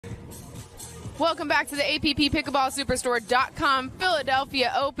Welcome back to the APP Pickleball Superstore.com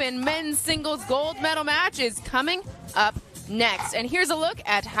Philadelphia Open men's singles gold medal match is coming up next. And here's a look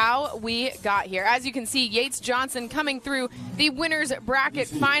at how we got here. As you can see, Yates Johnson coming through the winner's bracket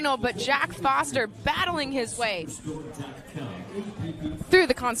final, but Jack Foster battling his way through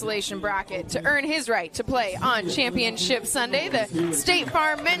the consolation bracket to earn his right to play on Championship Sunday. The State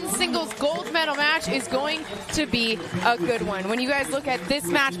Farm men's singles gold medal match is going to be a good one. When you guys look at this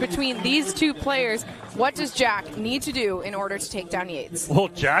match between these two players, what does Jack need to do in order to take down Yates? Well,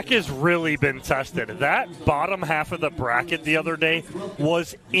 Jack has really been tested. That bottom half of the bracket the other day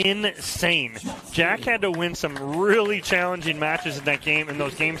was insane. Jack had to win some really challenging matches in that game, in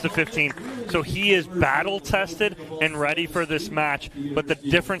those games to 15. So he is battle tested and ready for this match. But the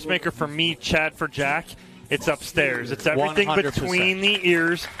difference maker for me, Chad, for Jack, it's upstairs. It's everything 100%. Between the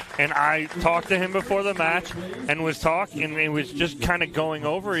ears. And I talked to him before the match and was talking, and it was just kind of going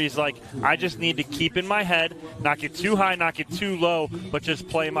over. He's like, I just need to keep in my head, not get too high, not get too low, but just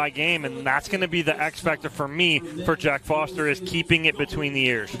play my game. And that's going to be the X factor for me, for Jack Foster, is keeping it between the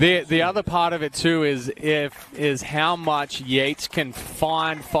ears. The other part of it, too, is how much Yates can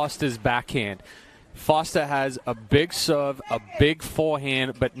find Foster's backhand. Foster has a big serve, a big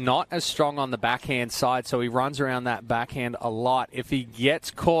forehand, but not as strong on the backhand side, so he runs around that backhand a lot. If he gets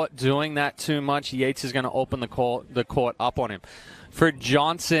caught doing that too much, Yates is going to open the court up on him. For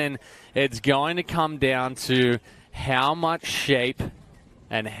Johnson, it's going to come down to how much shape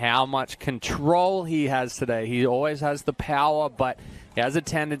and how much control he has today. He always has the power, but he has a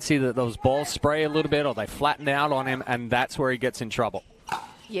tendency that those balls spray a little bit or they flatten out on him, and that's where he gets in trouble.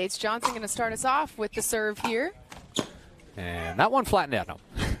 Yates Johnson going to start us off with the serve here. And that one flattened out. No.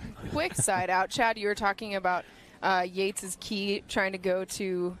 Quick side out. Chad, you were talking about Yates' key trying to go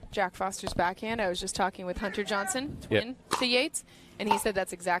to Jack Foster's backhand. I was just talking with Hunter Johnson, twin to Yates, and he said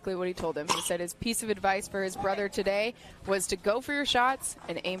that's exactly what he told him. He said his piece of advice for his brother today was to go for your shots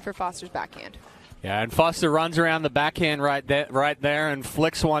and aim for Foster's backhand. Yeah, and Foster runs around the backhand right there and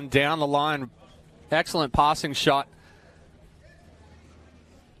flicks one down the line. Excellent passing shot.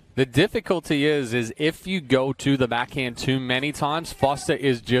 The difficulty is if you go to the backhand too many times, Foster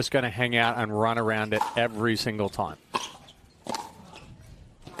is just going to hang out and run around it every single time.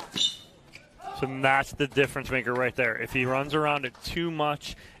 So that's the difference maker right there. If he runs around it too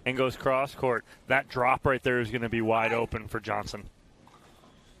much and goes cross court, that drop right there is going to be wide open for Johnson.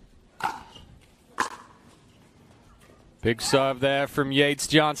 Big serve there from Yates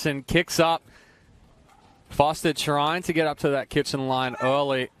Johnson. Kicks up. Foster trying to get up to that kitchen line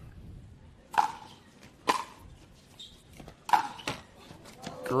early.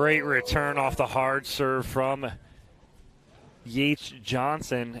 Great return off the hard serve from Yates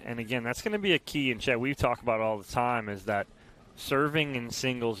Johnson. And again, that's going to be a key, and Chad, we talk about all the time, is that serving in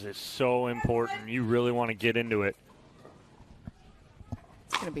singles is so important. You really want to get into it.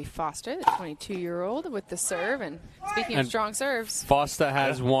 It's going to be Foster, the 22-year-old, with the serve. And speaking of strong serves, Foster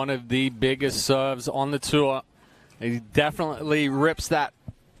has one of the biggest serves on the tour. He definitely rips that.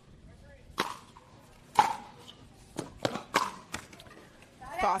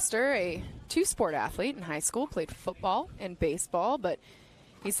 Foster, a two-sport athlete in high school, played football and baseball, but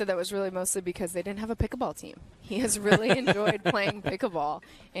he said that was really mostly because they didn't have a pickleball team. He has really enjoyed playing pickleball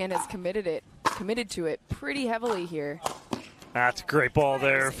and has committed to it pretty heavily here. That's a great ball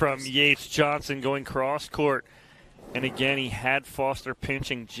there from Yates Johnson going cross court. And again, he had Foster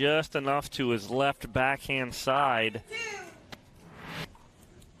pinching just enough to his left backhand side.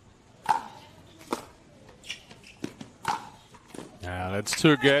 Yeah, that's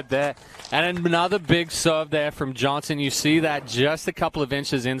too good there. And another big serve there from Johnson. You see that just a couple of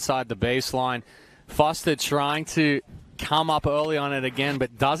inches inside the baseline. Foster trying to come up early on it again,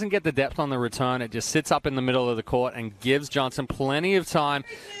 but doesn't get the depth on the return. It just sits up in the middle of the court and gives Johnson plenty of time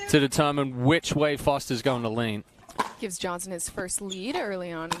to determine which way Foster's going to lean. Gives Johnson his first lead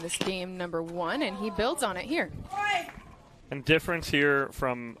early on in this game, number 1, and he builds on it here. And difference here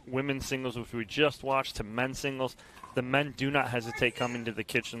from women's singles, which we just watched, to men's singles. The men do not hesitate coming to the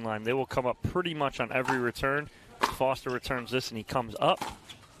kitchen line. They will come up pretty much on every return. Foster returns this, and he comes up.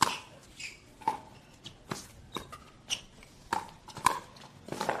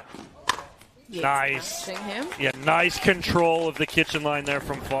 Nice. Yeah, nice control of the kitchen line there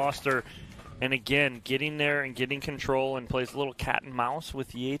from Foster. And again, getting there and getting control, and plays a little cat and mouse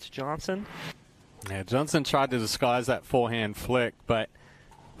with Yates Johnson. Yeah, Johnson tried to disguise that forehand flick, but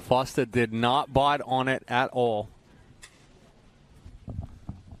Foster did not bite on it at all.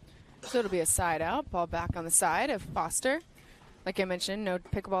 So it'll be a side out, ball back on the side of Foster. Like I mentioned, no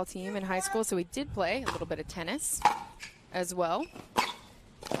pickleball team in high school, so he did play a little bit of tennis as well.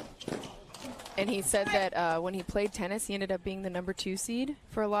 And he said that when he played tennis, he ended up being the number 2 seed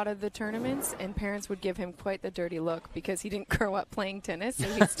for a lot of the tournaments, and parents would give him quite the dirty look because he didn't grow up playing tennis, so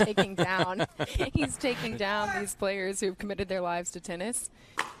he's taking down these players who have committed their lives to tennis.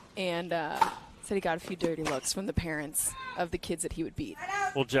 And said he got a few dirty looks from the parents of the kids that he would beat.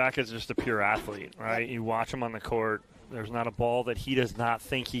 Well, Jack is just a pure athlete, right? You watch him on the court. There's not a ball that he does not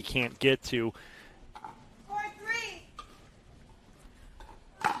think he can't get to.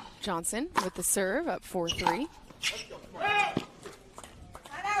 Johnson with the serve, up 4-3.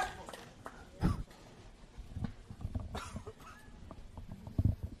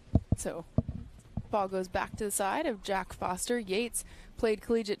 So, ball goes back to the side of Jack Foster. Yates played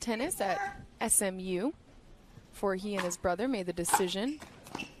collegiate tennis at SMU before he and his brother made the decision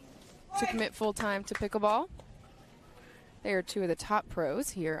to commit full-time to pickleball. They are 2 of the top pros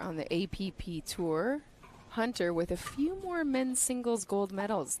here on the APP Tour. Hunter with a few more men's singles gold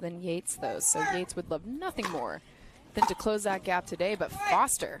medals than Yates, though, so Yates would love nothing more than to close that gap today, but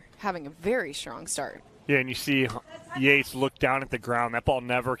Foster having a very strong start. Yeah, and you see Yates look down at the ground. That ball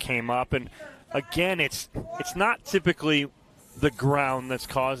never came up, and again, it's not typically the ground that's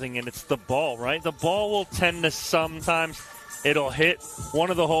causing it, it's the ball, right? The ball will tend to sometimes, it'll hit one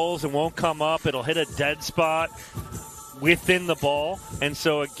of the holes and won't come up, it'll hit a dead spot within the ball, and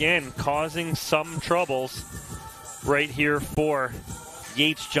so again causing some troubles right here for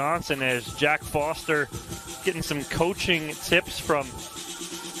Yates Johnson, as Jack Foster getting some coaching tips from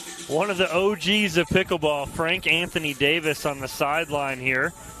one of the OGs of pickleball, Frank Anthony Davis, on the sideline here.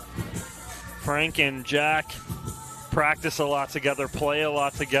 Frank and Jack practice a lot together, play a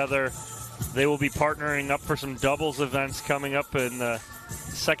lot together. They will be partnering up for some doubles events coming up in the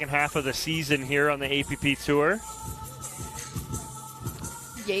second half of the season here on the APP Tour.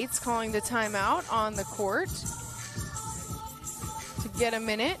 Yates calling the timeout on the court to get a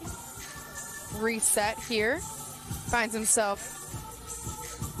minute. Reset here. Finds himself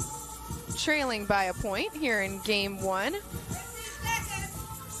trailing by a point here in game 1.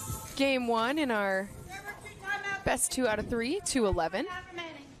 Game 1 in our best 2 out of 3, 2-11.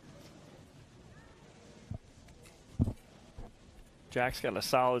 Jack's got a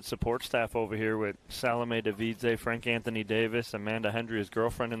solid support staff over here with Salome Davidze, Frank Anthony Davis, Amanda Hendry, his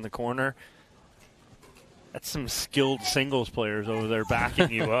girlfriend, in the corner. That's some skilled singles players over there backing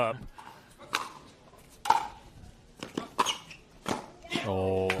you up.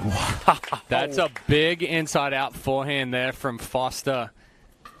 Oh, that's a big inside-out forehand there from Foster.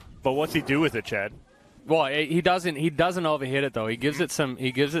 But what's he do with it, Chad? Well, he doesn't overhit it though. He gives it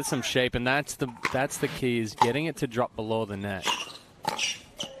some shape, and that's the key, is getting it to drop below the net.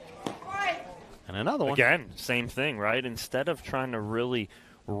 And another one. Again, same thing, right? Instead of trying to really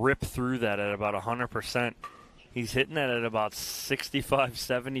rip through that at about 100%, he's hitting that at about 65,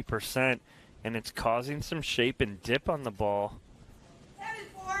 70%, and it's causing some shape and dip on the ball.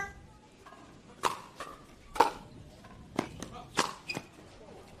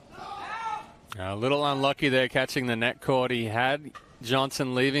 A little unlucky there catching the net cord. He had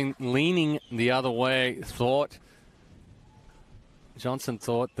Johnson leaning the other way. Johnson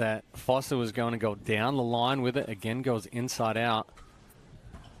thought that Foster was going to go down the line with it. Again, goes inside out.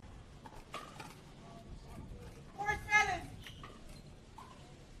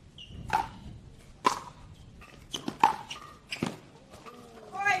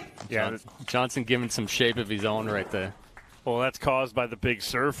 Yeah, Johnson giving some shape of his own right there. Well, that's caused by the big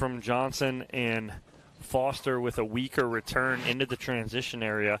serve from Johnson, and Foster with a weaker return into the transition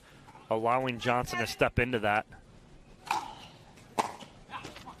area, allowing Johnson to step into that.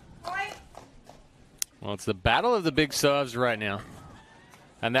 Well, it's the battle of the big serves right now.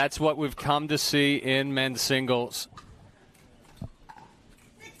 And that's what we've come to see in men's singles.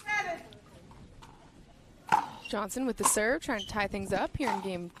 Johnson with the serve, trying to tie things up here in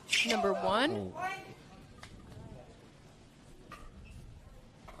game number 1.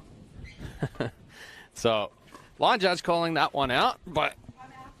 So, line judge calling that one out, but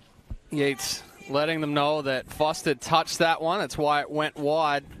Yates letting them know that Foster touched that one. That's why it went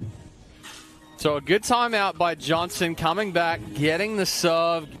wide. So a good timeout by Johnson, coming back, getting the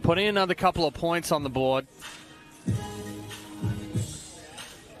serve, putting another couple of points on the board.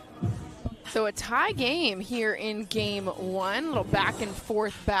 So a tie game here in game 1, a little back and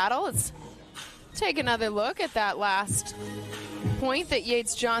forth battle. Let's take another look at that last point that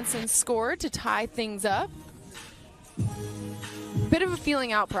Yates Johnson scored to tie things up. Bit of a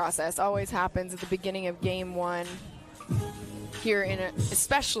feeling out process always happens at the beginning of game 1 here,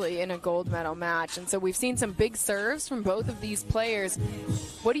 especially in a gold medal match. And so we've seen some big serves from both of these players.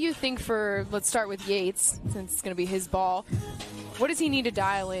 What do you think let's start with Yates, since it's going to be his ball. What does he need to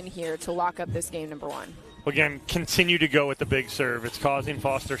dial in here to lock up this game number 1? Again, continue to go with the big serve. It's causing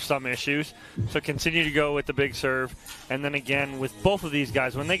Foster some issues. So continue to go with the big serve. And then again, with both of these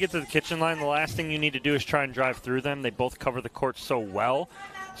guys, when they get to the kitchen line, the last thing you need to do is try and drive through them. They both cover the court so well.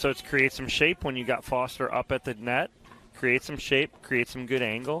 So it's create some shape when you got Foster up at the net. Create some shape, create some good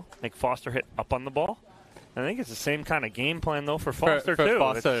angle. Make Foster hit up on the ball. I think it's the same kind of game plan, though, for Foster, too. For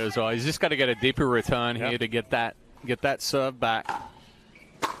Foster as well. He's just got to get a deeper return here to get that serve back.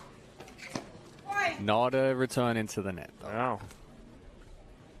 Not a return into the net, though. Wow.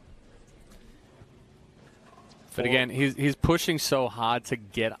 But again, he's pushing so hard to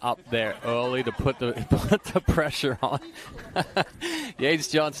get up there early to put the pressure on. Yates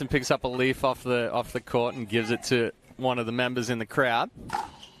Johnson picks up a leaf off the court and gives it to one of the members in the crowd.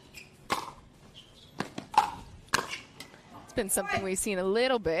 It's been something we've seen a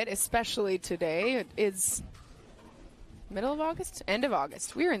little bit, especially today. It is middle of August? End of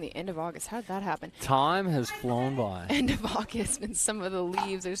August. We were in the end of August. How did that happen? Time has flown by. End of August, and some of the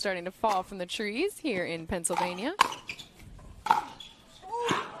leaves are starting to fall from the trees here in Pennsylvania.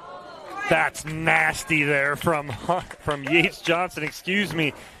 That's nasty there from Yates Johnson. Excuse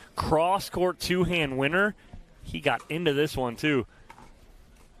me. Cross-court two-hand winner. He got into this one, too.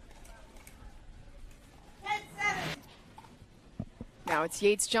 Now it's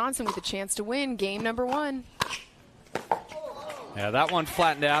Yates Johnson with a chance to win game number 1. Yeah, that one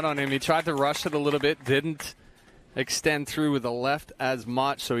flattened out on him. He tried to rush it a little bit, didn't extend through with the left as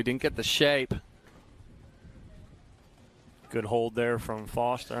much, so he didn't get the shape. Good hold there from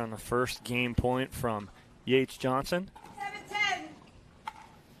Foster on the first game point from Yates Johnson.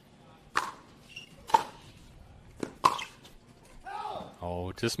 7-10.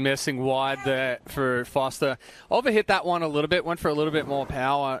 Oh, just missing wide there for Foster. Overhit that one a little bit, went for a little bit more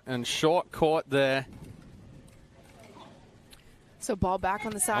power, and short court there. So ball back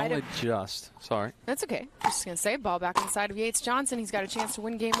on the side. Only just. Sorry. That's okay. Just going to say ball back on the side of Yates Johnson. He's got a chance to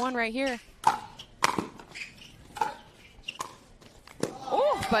win game 1 right here.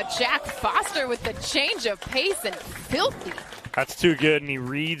 Oh, but Jack Foster with the change of pace and filthy. That's too good, and he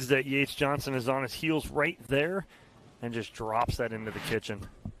reads that Yates Johnson is on his heels right there and just drops that into the kitchen.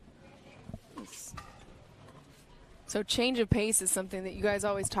 So change of pace is something that you guys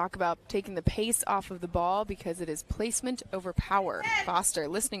always talk about, taking the pace off of the ball because it is placement over power. Foster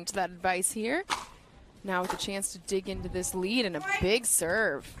listening to that advice here. Now with a chance to dig into this lead and a big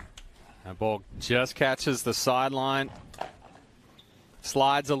serve. That ball just catches the sideline.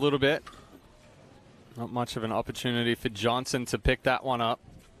 Slides a little bit. Not much of an opportunity for Johnson to pick that one up.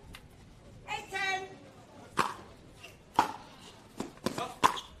 8-10.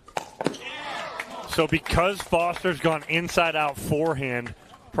 So because Foster's gone inside-out forehand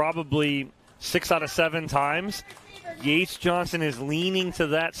probably 6 out of 7 times, Yates Johnson is leaning to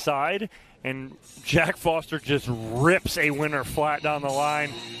that side, and Jack Foster just rips a winner flat down the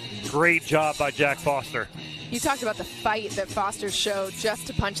line. Great job by Jack Foster. You talked about the fight that Foster showed just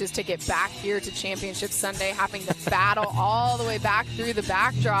to punch his ticket back here to Championship Sunday, having to battle all the way back through the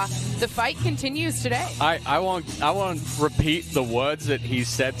back draw. The fight continues today. I won't repeat the words that he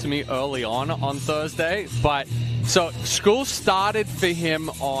said to me early on Thursday, but so school started for him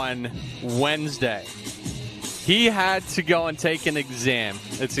on Wednesday. He had to go and take an exam.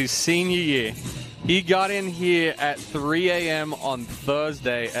 It's his senior year. He got in here at 3 a.m. on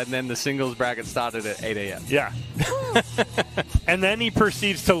Thursday, and then the singles bracket started at 8 a.m. Yeah. And then he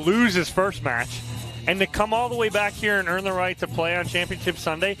proceeds to lose his first match. And to come all the way back here and earn the right to play on Championship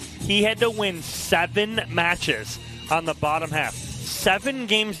Sunday, he had to win 7 matches on the bottom half. 7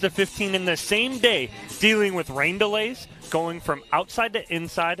 games to 15 in the same day, dealing with rain delays, going from outside to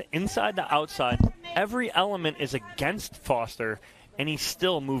inside, inside to outside. Every element is against Foster, and he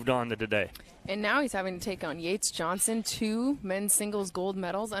still moved on to today. And now he's having to take on Yates Johnson, 2 men's singles gold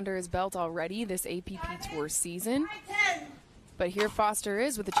medals under his belt already this APP Tour season. But here Foster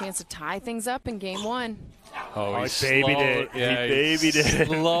is with a chance to tie things up in game 1. Oh, he babied it. Yeah, he babied it.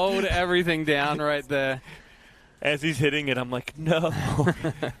 Slowed everything down right there. As he's hitting it, I'm like, no.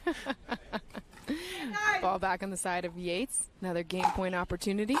 Ball back on the side of Yates. Another game point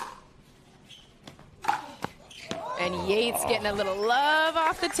opportunity. And Yates getting a little love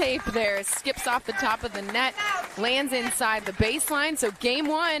off the tape there. Skips off the top of the net, lands inside the baseline. So game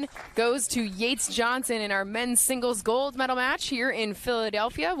 1 goes to Yates Johnson in our men's singles gold medal match here in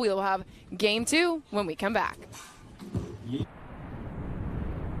Philadelphia. We'll have game 2 when we come back.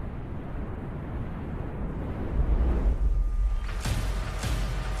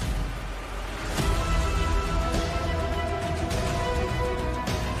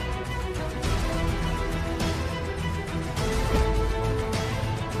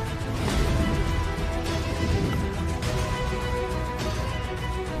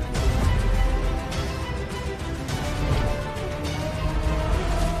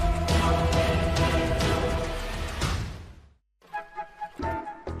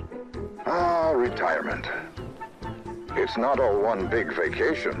 retirement. It's not all one big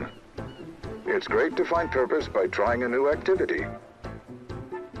vacation. It's great to find purpose by trying a new activity.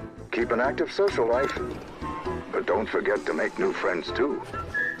 Keep an active social life, but don't forget to make new friends too.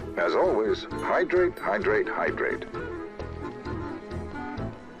 As always, hydrate, hydrate, hydrate.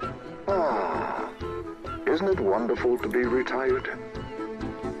 Ah, isn't it wonderful to be retired?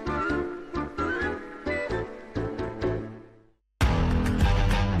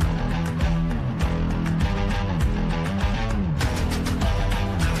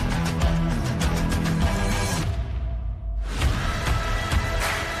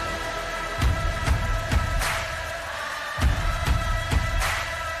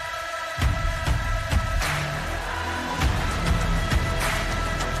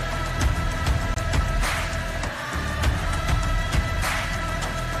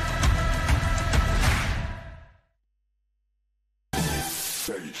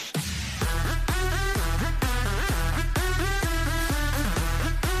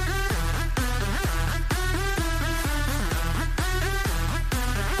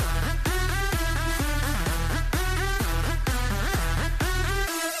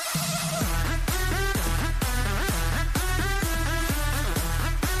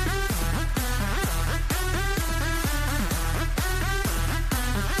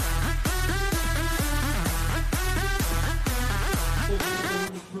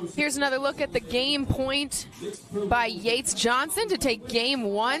 Here's another look at the game point by Yates Johnson to take game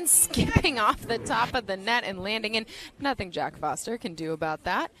one, skipping off the top of the net and landing in. Nothing Jack Foster can do about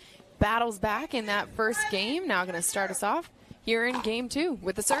that. Battles back in that first game. Now going to start us off here in game two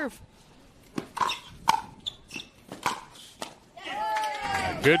with the serve.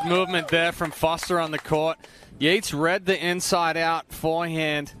 Good movement there from Foster on the court. Yates read the inside-out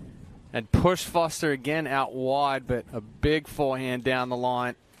forehand and pushed Foster again out wide, but a big forehand down the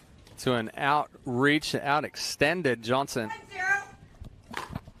line to an outreach, out-extended Johnson.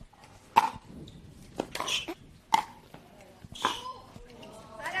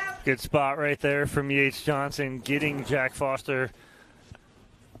 Good spot right there from Yates Johnson, getting Jack Foster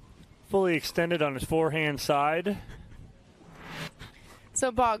fully extended on his forehand side.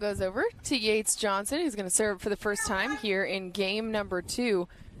 So ball goes over to Yates Johnson, who's going to serve for the first time here in game number two.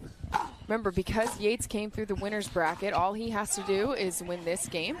 Remember, because Yates came through the winner's bracket, all he has to do is win this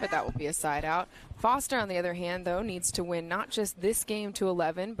game, but that will be a side out. Foster, on the other hand, though, needs to win not just this game to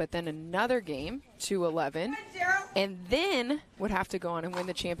 11, but then another game to 11, and then would have to go on and win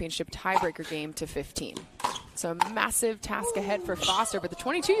the championship tiebreaker game to 15. So a massive task ahead for Foster, but the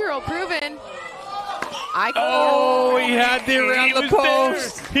 22-year-old proven. He had the around the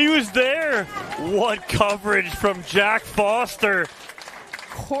post. He was there. What coverage from Jack Foster.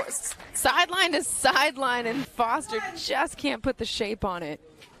 Sideline to sideline, and Foster just can't put the shape on it.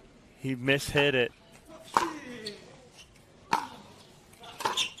 He mishit it.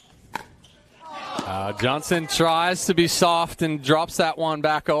 Johnson tries to be soft and drops that one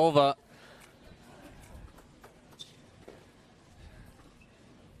back over.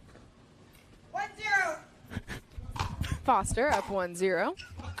 Foster up 1-0.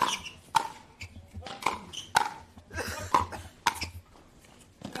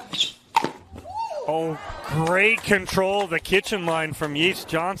 Oh, great control of the kitchen line from Yates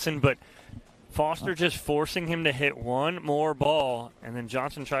Johnson, but Foster just forcing him to hit one more ball, and then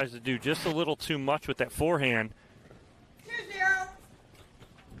Johnson tries to do just a little too much with that forehand.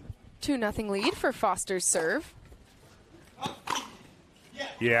 2-0 lead for Foster's serve.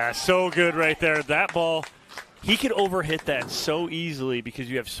 Yeah, so good right there. That ball, he could overhit that so easily because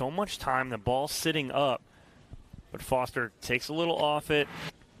you have so much time. The ball's sitting up, but Foster takes a little off it.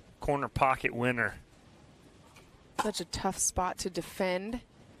 Corner pocket winner. Such a tough spot to defend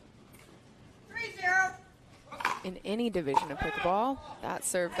in any division of pickleball. That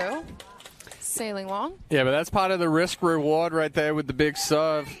serve, though, sailing long. Yeah, but that's part of the risk reward right there with the big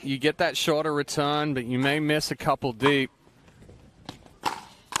serve. You get that shorter return, but you may miss a couple deep.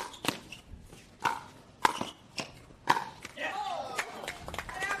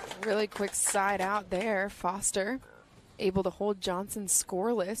 Really quick side out there. Foster able to hold Johnson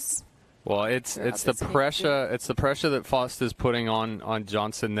scoreless. Well, it's the pressure. It's the pressure that Foster's putting on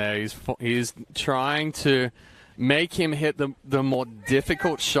Johnson there. He's trying to make him hit the more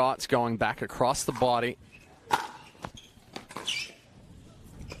difficult shots going back across the body.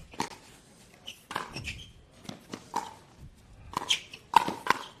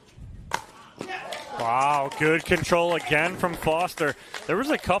 Wow, good control again from Foster. There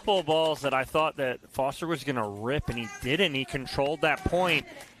was a couple of balls that I thought that Foster was going to rip, and he didn't. He controlled that point,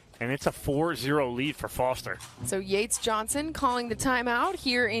 and it's a 4-0 lead for Foster. So Yates Johnson calling the timeout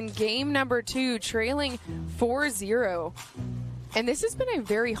here in game number 2, trailing 4-0. And this has been a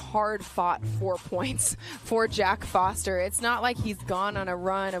very hard-fought 4 points for Jack Foster. It's not like he's gone on a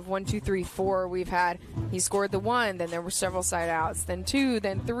run of 1, 2, 3, 4. He scored the 1, then there were several side outs, then 2,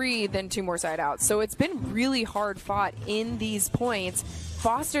 then 3, then 2 more side outs. So it's been really hard fought in these points.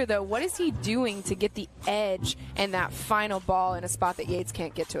 Foster, though, what is he doing to get the edge and that final ball in a spot that Yates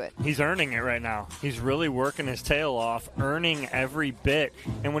can't get to it? He's earning it right now. He's really working his tail off, earning every bit.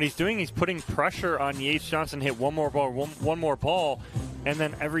 And what he's doing, he's putting pressure on Yates Johnson, hit one more ball, and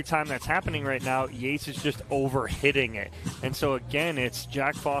then every time that's happening right now, Yates is just over-hitting it. And so, again, it's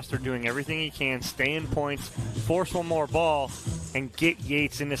Jack Foster doing everything he can, stay in points, force one more ball, and get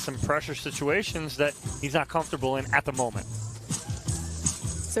Yates into some pressure situations that he's not comfortable in at the moment.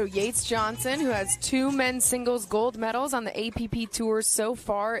 So Yates Johnson, who has 2 men's singles gold medals on the APP Tour so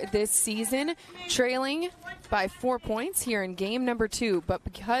far this season, trailing by 4 points here in game number 2. But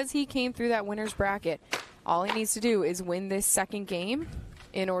because he came through that winner's bracket, all he needs to do is win this second game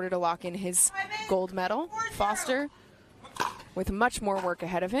in order to lock in his gold medal. Foster with much more work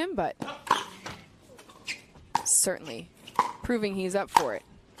ahead of him, but certainly proving he's up for it.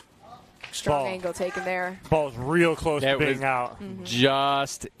 Strong angle taken there. Ball's real close to being out.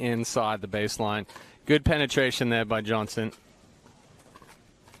 Just inside the baseline. Good penetration there by Johnson.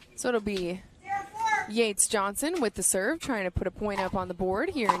 So it'll be Yates Johnson with the serve, trying to put a point up on the board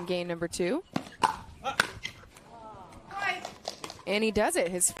here in game number 2. And he does it.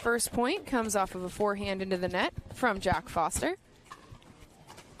 His first point comes off of a forehand into the net from Jack Foster.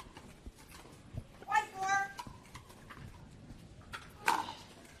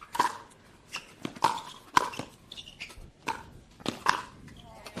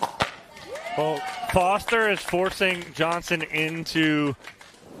 Well, Foster is forcing Johnson into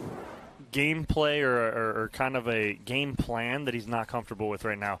gameplay or kind of a game plan that he's not comfortable with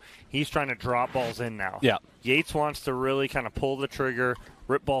right now. He's trying to drop balls in now. Yeah. Yates wants to really kind of pull the trigger,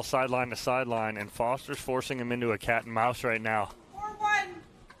 rip ball sideline to sideline, and Foster's forcing him into a cat and mouse right now. 4-1.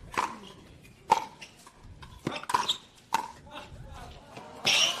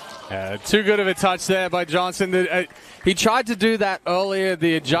 Too good of a touch there by Johnson. He tried to do that earlier.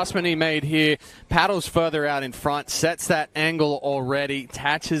 The adjustment he made here, paddles further out in front, sets that angle already,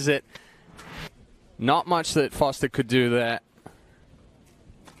 attaches it. Not much that Foster could do there.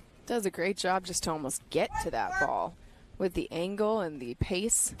 Does a great job just to almost get to that ball with the angle and the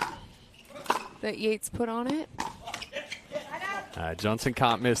pace that Yates put on it. Johnson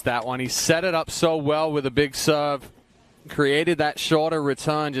can't miss that one. He set it up so well with a big serve. Created that shorter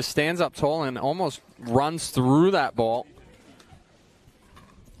return, just stands up tall and almost runs through that ball.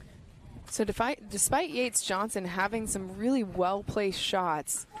 So despite Yates Johnson having some really well-placed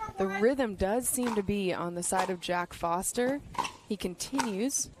shots, the rhythm does seem to be on the side of Jack Foster. He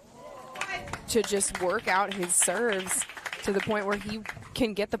continues to just work out his serves to the point where he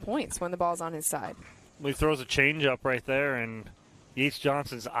can get the points when the ball's on his side. He throws a changeup right there, and Yates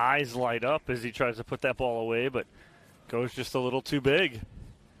Johnson's eyes light up as he tries to put that ball away, but goes just a little too big.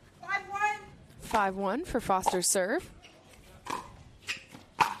 5-1 for Foster's serve.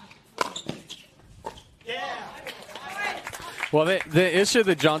 Well, the issue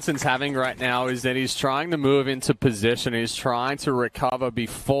that Johnson's having right now is that he's trying to move into position. He's trying to recover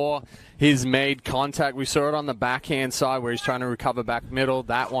before he's made contact. We saw it on the backhand side where he's trying to recover back middle.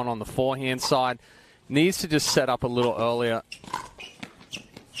 That one on the forehand side. Needs to just set up a little earlier.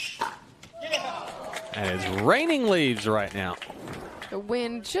 And it's raining leaves right now. The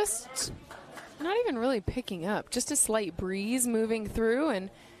wind just not even really picking up. Just a slight breeze moving through, and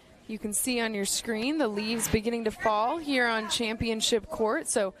you can see on your screen the leaves beginning to fall here on Championship Court.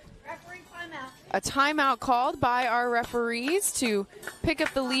 So a timeout called by our referees to pick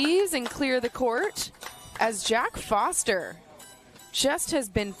up the leaves and clear the court, as Jack Foster just has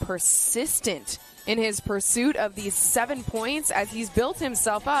been persistent in his pursuit of these 7 points as he's built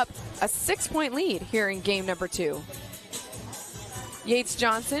himself up a 6-point lead here in game number 2. Yates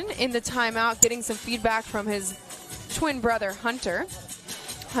Johnson in the timeout getting some feedback from his twin brother Hunter.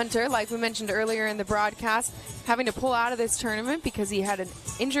 Hunter, like we mentioned earlier in the broadcast, having to pull out of this tournament because he had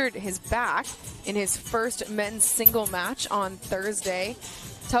injured his back in his first men's single match on Thursday.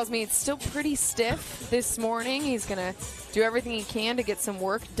 Tells me it's still pretty stiff this morning. He's going to do everything he can to get some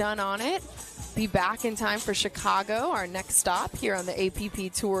work done on it. Be back in time for Chicago, our next stop here on the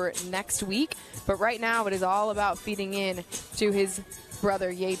APP Tour next week. But right now it is all about feeding in to his brother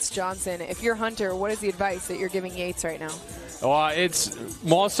Yates Johnson. If you're Hunter, what is the advice that you're giving Yates right now? Well, it's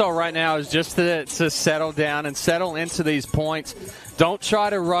more so right now is just to settle down and settle into these points. Don't try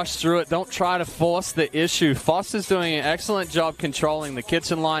to rush through it. Don't try to force the issue. Foster's doing an excellent job controlling the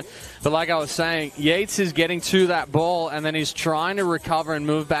kitchen line. But like I was saying, Yates is getting to that ball, and then he's trying to recover and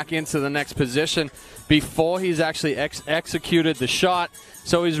move back into the next position before he's actually executed the shot.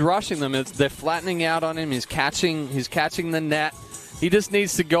 So he's rushing them. They're flattening out on him. He's catching the net. He just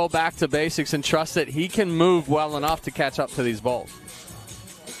needs to go back to basics and trust that he can move well enough to catch up to these balls.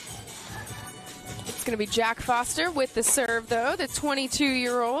 It's going to be Jack Foster with the serve, though, the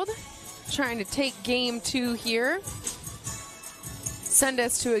 22-year-old, trying to take game 2 here. Send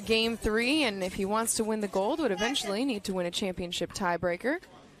us to a game 3, and if he wants to win the gold, would eventually need to win a championship tiebreaker.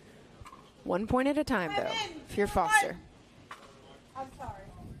 1 point at a time, though, if you're Foster. I'm sorry.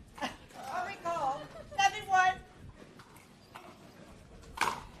 I'll recall. 71.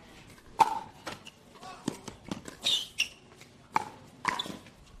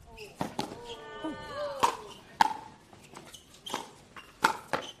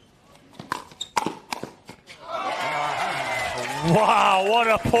 Wow, what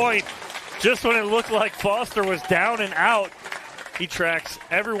a point. Just when it looked like Foster was down and out, he tracks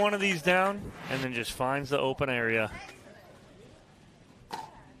every one of these down and then just finds the open area.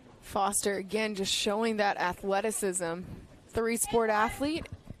 Foster, again, just showing that athleticism. 3-sport athlete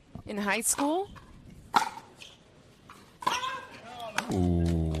in high school.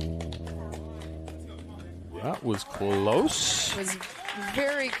 Ooh. That was close. It was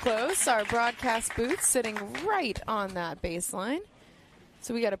very close. Our broadcast booth sitting right on that baseline.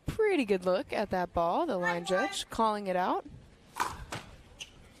 So we got a pretty good look at that ball. The line judge calling it out.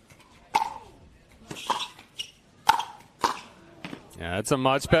 Yeah, it's a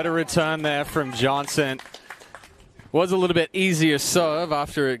much better return there from Johnson. Was a little bit easier serve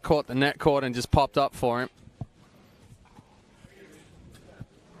after it caught the net cord and just popped up for him.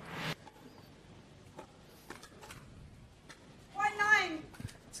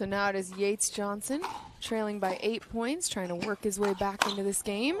 So now it is Yates Johnson trailing by 8 points, trying to work his way back into this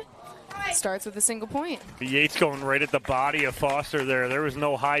game. Starts with a single point. Yates going right at the body of Foster there. There was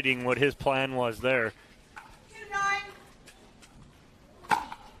no hiding what his plan was there.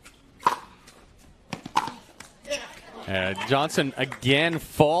 2-9. Johnson again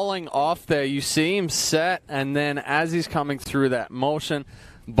falling off there. You see him set, and then as he's coming through that motion,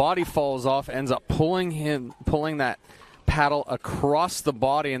 body falls off, ends up pulling that paddle across the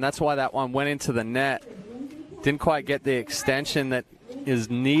body, and that's why that one went into the net. Didn't quite get the extension that is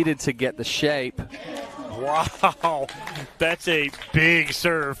needed to get the shape. Wow, that's a big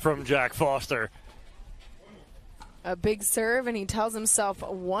serve from Jack Foster. A big serve, and he tells himself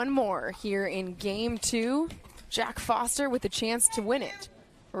one more here in game 2. Jack Foster with a chance to win it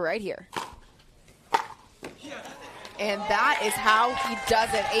right here. And that is how he does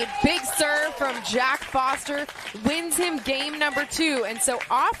it. A big serve from Jack Foster wins him game number 2. And so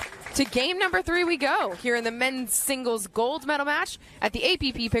off to game number 3 we go here in the men's singles gold medal match at the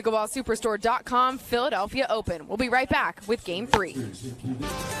APP PickleballSuperstore.com Philadelphia Open. We'll be right back with game 3.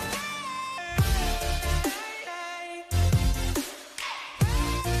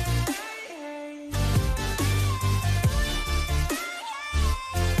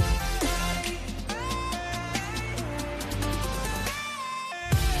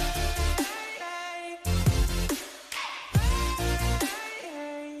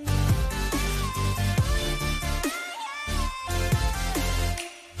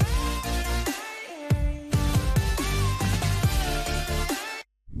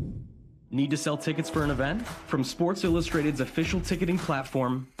 Need to sell tickets for an event? From Sports Illustrated's official ticketing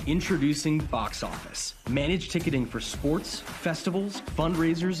platform, introducing Box Office. Managed ticketing for sports, festivals,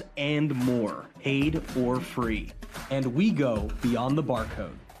 fundraisers, and more, paid or free. And we go beyond the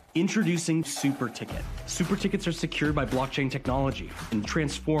barcode. Introducing Super Ticket. Super Tickets are secured by blockchain technology and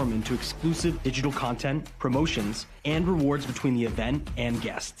transform into exclusive digital content, promotions, and rewards between the event and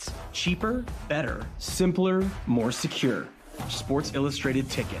guests. Cheaper, better, simpler, more secure. Sports Illustrated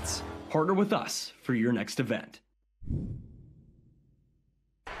Tickets. Partner with us for your next event.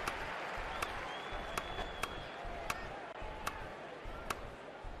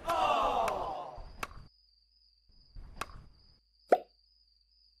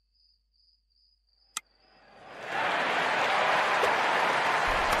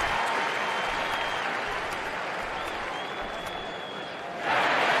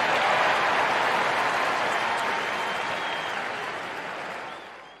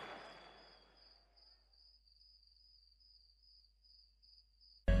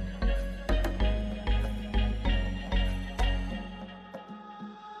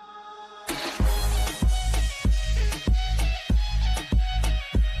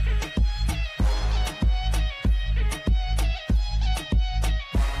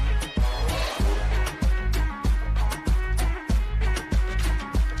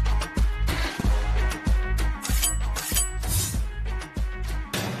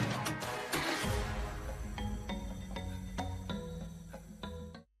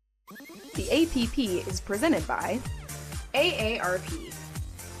 APP is presented by AARP,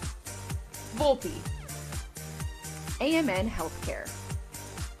 Volpe, AMN Healthcare,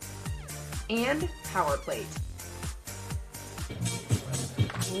 and PowerPlate.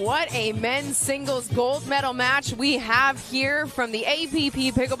 What a men's singles gold medal match we have here from the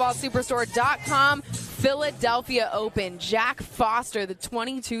APPPickleballSuperstore.com Philadelphia Open. Jack Foster, the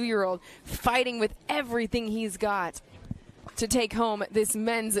 22-year-old, fighting with everything he's got to take home this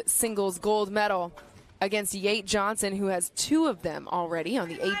men's singles gold medal against Yates Johnson, who has 2 of them already on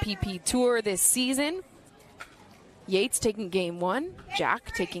the APP Tour this season. Yates taking game 1,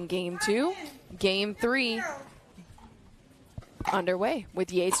 Jack taking game 2, game 3 underway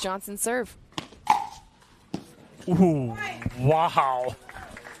with Yates Johnson serve. Ooh, wow.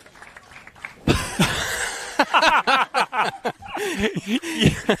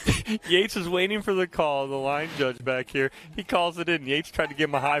 Yates is waiting for the call. The line judge back here, he calls it in. Yates tried to give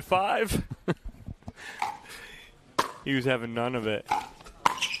him a high five. He was having none of it.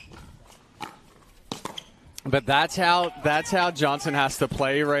 But that's how Johnson has to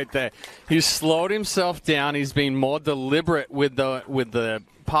play right there. He's slowed himself down. He's been more deliberate with the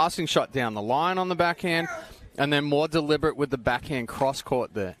passing shot down the line on the backhand, and then more deliberate with the backhand cross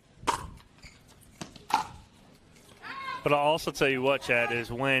court there. But I'll also tell you what, Chad,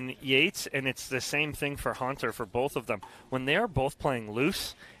 is when Yates, and it's the same thing for Hunter, for both of them, when they are both playing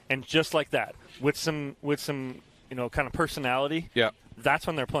loose and just like that, with some kind of personality. Yeah. That's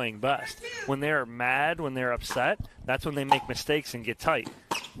when they're playing best. When they're mad, when they're upset, that's when they make mistakes and get tight.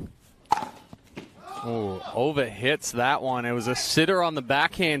 Oh, overhits that one. It was a sitter on the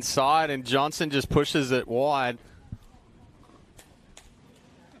backhand side, and Johnson just pushes it wide.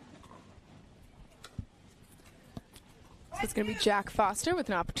 So it's going to be Jack Foster with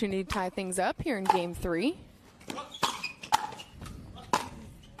an opportunity to tie things up here in game 3.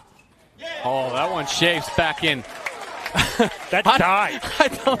 Oh, that one shapes back in. That died.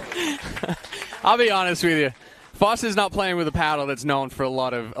 I'll be honest with you. Foster's not playing with a paddle that's known for a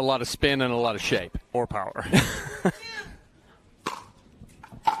lot of spin and a lot of shape or power.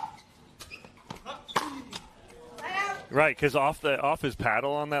 Right, because off his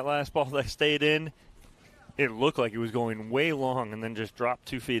paddle on that last ball that stayed in, it looked like it was going way long and then just dropped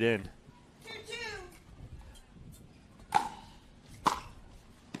 2 feet in.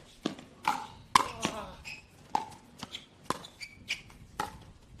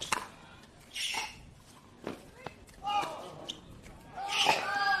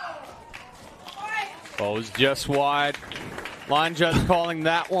 Goes just wide. Line judge calling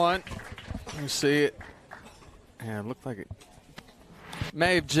that one. You see it. Yeah, it looked like it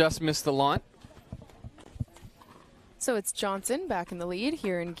may have just missed the line. So it's Johnson back in the lead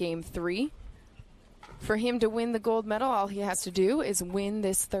here in game 3. For him to win the gold medal, all he has to do is win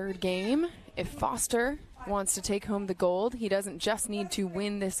this 3rd game. If Foster wants to take home the gold, he doesn't just need to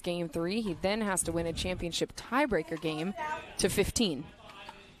win this game 3. He then has to win a championship tiebreaker game to 15.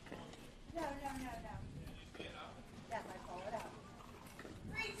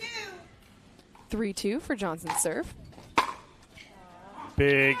 3-2 for Johnson's serve.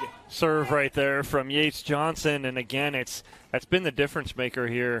 Big serve right there from Yates Johnson, and again, that's been the difference maker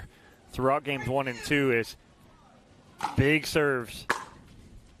here throughout games 1 and 2 is big serves.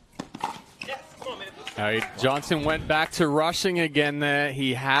 Johnson went back to rushing again there.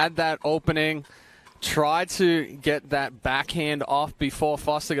 He had that opening, tried to get that backhand off before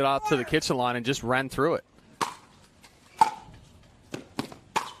Foster got up to the kitchen line and just ran through it.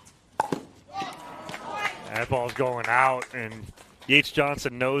 That ball's going out, and Yates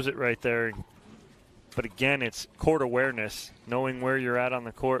Johnson knows it right there. But again, it's court awareness, knowing where you're at on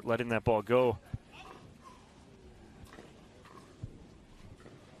the court, letting that ball go.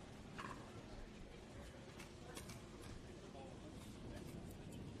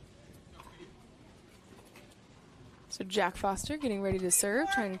 So Jack Foster getting ready to serve,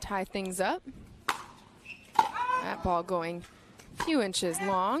 trying to tie things up. That ball going a few inches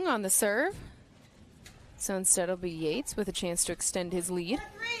long on the serve. So instead it'll be Yates with a chance to extend his lead.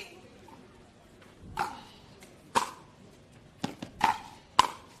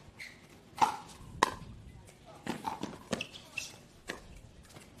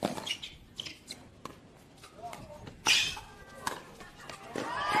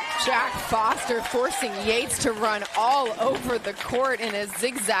 Jack Foster forcing Yates to run all over the court in a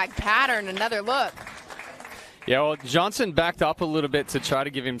zigzag pattern. Another look. Yeah, well, Johnson backed up a little bit to try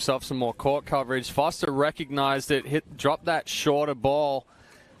to give himself some more court coverage. Foster recognized it, dropped that shorter ball,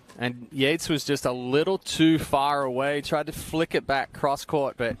 and Yates was just a little too far away. Tried to flick it back cross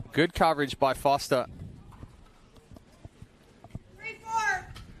court, but good coverage by Foster.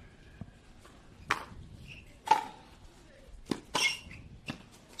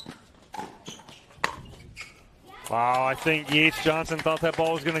 Wow, I think Yates Johnson thought that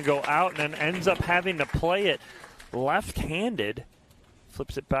ball was going to go out and then ends up having to play it left-handed.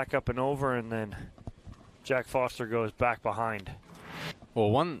 Flips it back up and over, and then Jack Foster goes back behind. Well,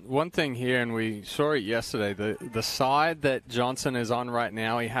 one thing here, and we saw it yesterday, the side that Johnson is on right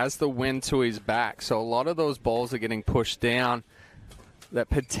now, he has the wind to his back. So a lot of those balls are getting pushed down that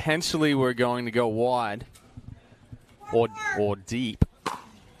potentially were going to go wide or deep.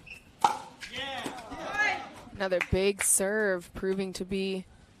 Another big serve proving to be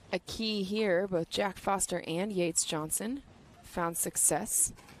a key here. Both Jack Foster and Yates Johnson found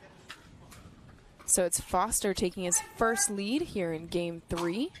success. So it's Foster taking his first lead here in game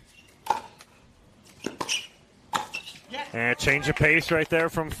 3. And a change of pace right there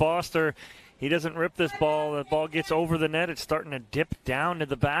from Foster. He doesn't rip this ball. The ball gets over the net. It's starting to dip down to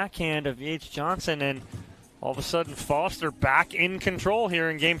the backhand of Yates Johnson. And all of a sudden, Foster back in control here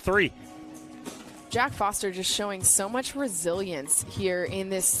in game 3. Jack Foster just showing so much resilience here in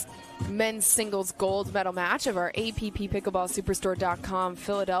this men's singles gold medal match of our APP Pickleball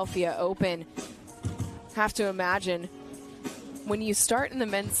Philadelphia Open. Have to imagine when you start in the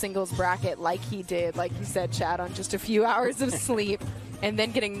men's singles bracket like he did, like you said, Chad, on just a few hours of sleep, and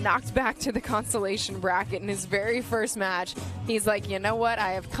then getting knocked back to the consolation bracket in his very first match, he's like, you know what,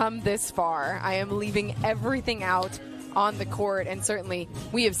 I have come this far. I am leaving everything out on the court, and certainly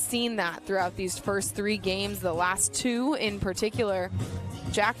we have seen that throughout these first 3 games, the last 2 in particular.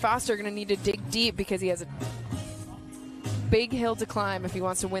 Jack Foster going to need to dig deep because he has a big hill to climb if he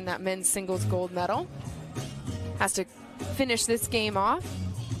wants to win that men's singles gold medal. Has to finish this game off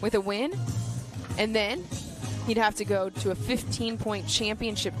with a win, and then he'd have to go to a 15-point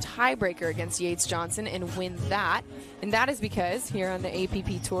championship tiebreaker against Yates Johnson and win that. And that is because here on the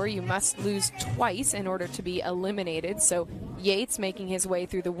APP Tour, you must lose twice in order to be eliminated. So Yates, making his way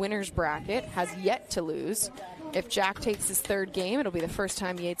through the winner's bracket, has yet to lose. If Jack takes his 3rd game, it'll be the first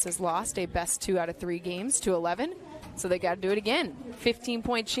time Yates has lost a best 2 out of 3 games to 11. So they got to do it again.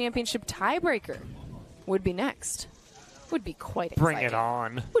 15-point championship tiebreaker would be next. Would be quite exciting. Bring it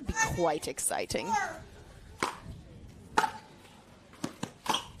on. Would be quite exciting.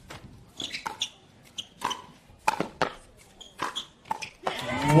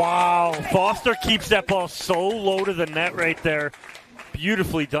 Wow, Foster keeps that ball so low to the net right there.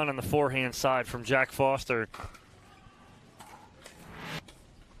 Beautifully done on the forehand side from Jack Foster.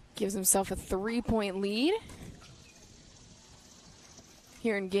 Gives himself a 3-point lead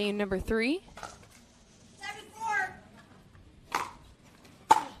here in game number 3.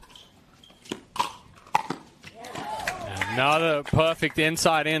 7-4. Another perfect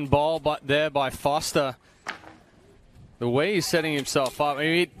inside-in ball there by Foster. The way he's setting himself up, I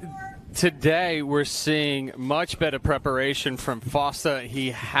mean, today we're seeing much better preparation from Foster. He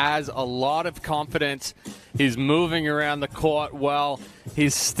has a lot of confidence. He's moving around the court well.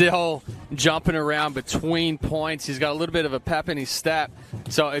 He's still jumping around between points. He's got a little bit of a pep in his step.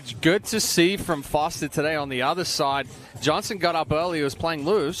 So it's good to see from Foster today on the other side. Johnson got up early. He was playing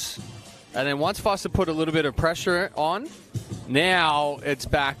loose. And then once Foster put a little bit of pressure on, now it's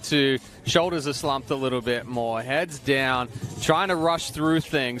back to shoulders are slumped a little bit more, heads down, trying to rush through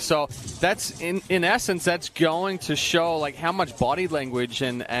things. So that's, in essence, that's going to show like how much body language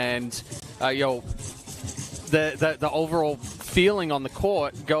and the overall feeling on the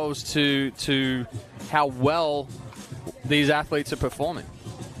court goes to how well these athletes are performing.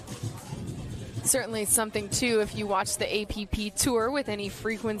 Certainly something, too, if you watch the APP Tour with any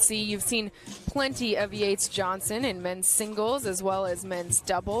frequency. You've seen plenty of Yates Johnson in men's singles as well as men's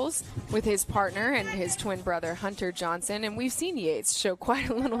doubles with his partner and his twin brother, Hunter Johnson. And we've seen Yates show quite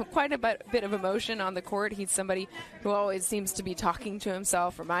a bit of emotion on the court. He's somebody who always seems to be talking to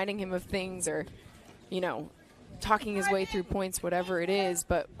himself, reminding him of things, or, you know, talking his way through points, whatever it is.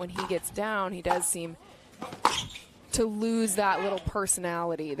 But when he gets down, he does seem to lose that little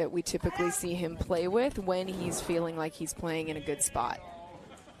personality that we typically see him play with when he's feeling like he's playing in a good spot.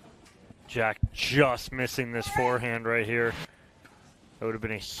 Jack just missing this forehand right here. That would have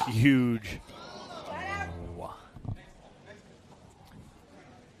been a huge.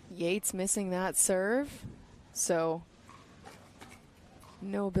 Yates missing that serve, so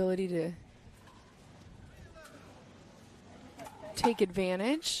no ability to take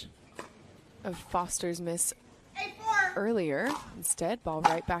advantage of Foster's miss earlier. Instead, ball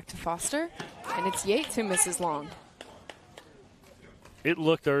right back to Foster, and it's Yates who misses long. It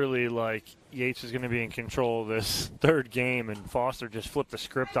looked early like Yates was going to be in control of this 3rd game, and Foster just flipped the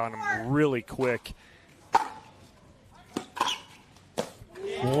script on him really quick.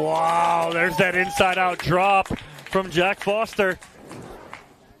 Wow, there's that inside-out drop from Jack Foster.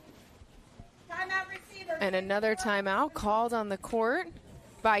 Timeout receiver. And another timeout called on the court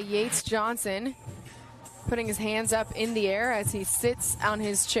by Yates Johnson, putting his hands up in the air as he sits on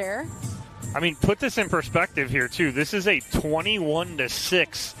his chair. I mean, put this in perspective here, too. This is a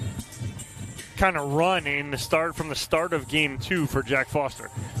 21-6 kind of run from the start of game 2 for Jack Foster.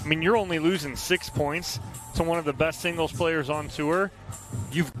 I mean, you're only losing 6 points to one of the best singles players on tour.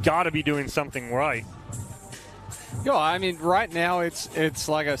 You've got to be doing something right. Yeah, I mean, right now it's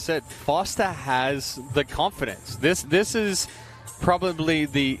like I said, Foster has the confidence. This is probably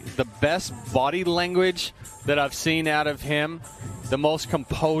the best body language that I've seen out of him, the most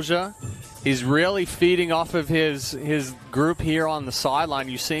composure. He's really feeding off of his group here on the sideline.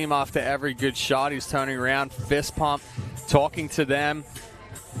 You see him after every good shot. He's turning around, fist pump, talking to them.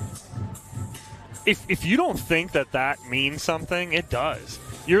 If you don't think that means something, it does.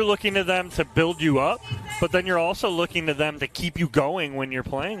 You're looking to them to build you up, but then you're also looking to them to keep you going when you're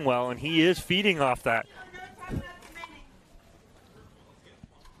playing well, and he is feeding off that.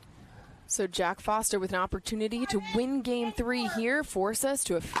 So Jack Foster with an opportunity to win game 3 here, force us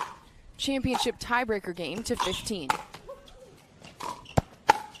to a championship tiebreaker game to 15.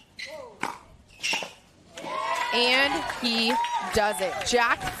 And he does it.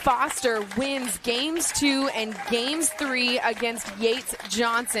 Jack Foster wins games 2 and games 3 against Yates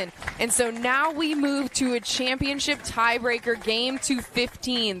Johnson. And so now we move to a championship tiebreaker game to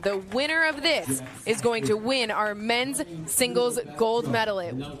 15. The winner of this is going to win our men's singles gold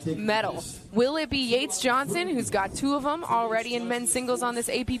medal. Will it be Yates Johnson, who's got 2 of them already in men's singles on this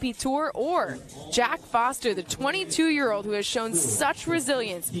APP tour, or Jack Foster, the 22-year-old who has shown such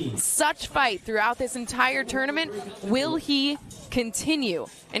resilience, such fight throughout this entire tournament? Will he continue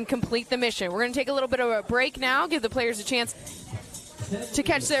and complete the mission? We're going to take a little bit of a break now, give the players a chance to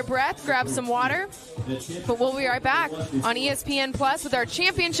catch their breath, grab some water. But we'll be right back on ESPN Plus with our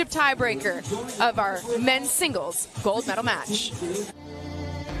championship tiebreaker of our men's singles gold medal match.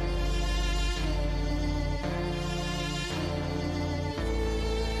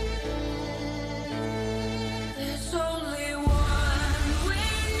 There's only one winner,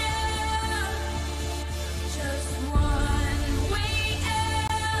 just one way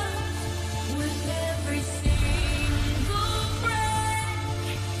out. With every single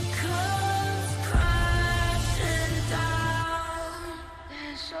break comes crashing down.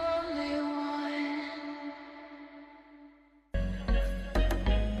 There's only one.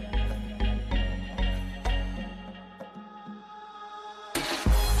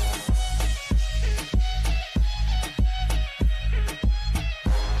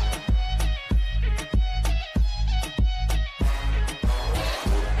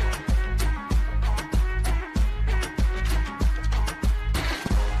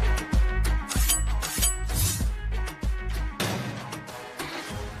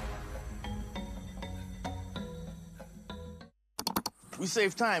 We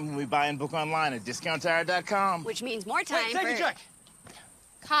save time when we buy and book online at discounttire.com. Which means more time. Wait, take a check.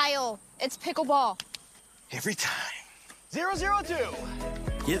 Kyle, it's pickleball. Every time. 002.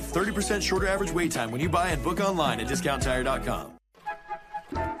 Get 30% shorter average wait time when you buy and book online at discounttire.com.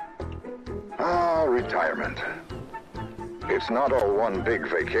 Retirement. It's not all one big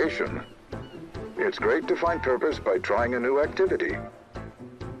vacation. It's great to find purpose by trying a new activity.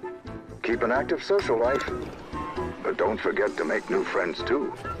 Keep an active social life, but don't forget to make new friends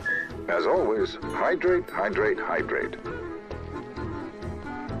too. As always, hydrate, hydrate, hydrate.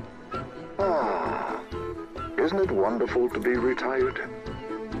 Isn't it wonderful to be retired?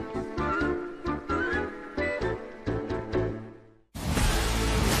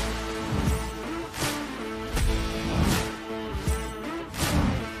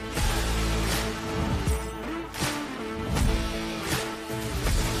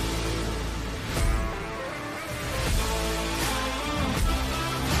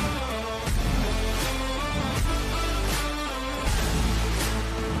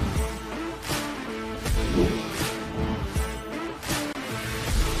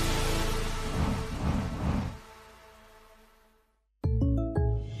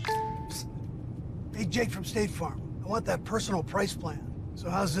 Jake from State Farm. I want that personal price plan. So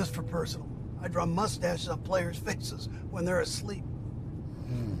how's this for personal? I draw mustaches on players' faces when they're asleep.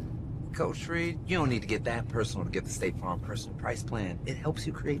 Coach Reed, you don't need to get that personal to get the State Farm personal price plan. It helps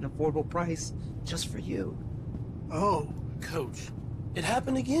you create an affordable price just for you. Oh. Coach, it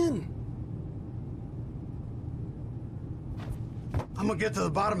happened again. I'm gonna get to the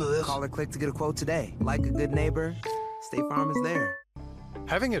bottom of this. Call or click to get a quote today. Like a good neighbor, State Farm is there.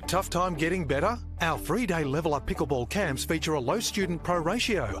 Having a tough time getting better? Our 3-day Level Up Pickleball camps feature a low student pro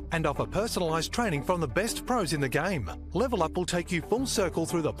ratio and offer personalised training from the best pros in the game. Level Up will take you full circle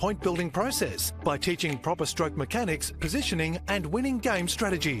through the point building process by teaching proper stroke mechanics, positioning and winning game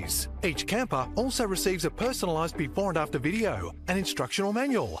strategies. Each camper also receives a personalised before and after video, an instructional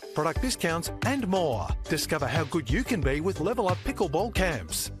manual, product discounts and more. Discover how good you can be with Level Up Pickleball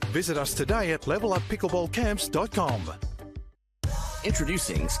camps. Visit us today at leveluppickleballcamps.com.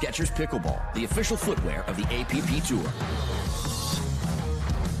 Introducing Skechers Pickleball, the official footwear of the APP Tour.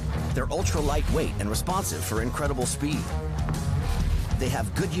 They're ultra lightweight and responsive for incredible speed. They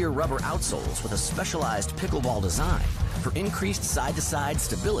have Goodyear rubber outsoles with a specialized pickleball design for increased side-to-side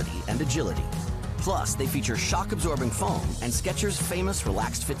stability and agility. Plus, they feature shock-absorbing foam and Skechers' famous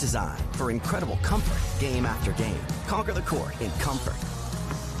relaxed fit design for incredible comfort game after game. Conquer the court in comfort.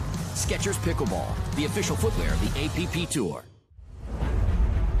 Skechers Pickleball, the official footwear of the APP Tour.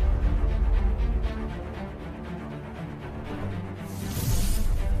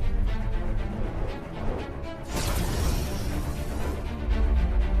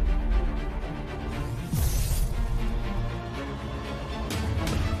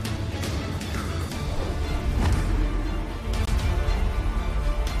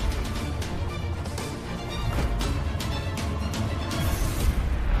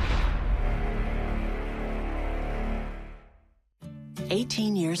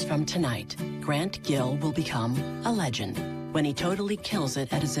 Years from tonight, Grant Gill will become a legend when he totally kills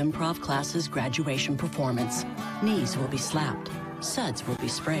it at his improv class's graduation performance. Knees will be slapped, suds will be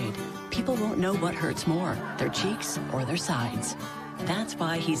sprayed. People won't know what hurts more, their cheeks or their sides. That's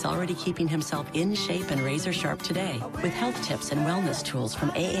why he's already keeping himself in shape and razor sharp today with health tips and wellness tools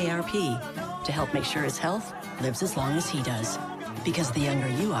from AARP to help make sure his health lives as long as he does. Because the younger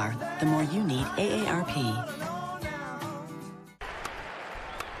you are, the more you need AARP.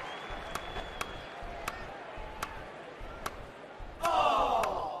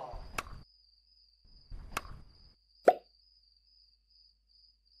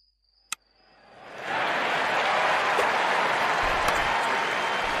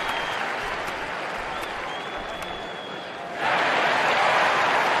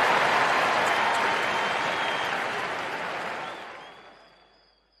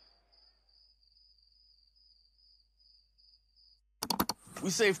 We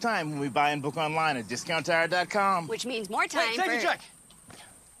save time when we buy and book online at discounttire.com. Which means more time Hey, take a check.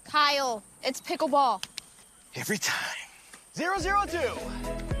 Kyle, it's pickleball. Every time. 002.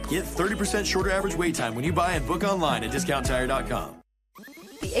 Get 30% shorter average wait time when you buy and book online at discounttire.com.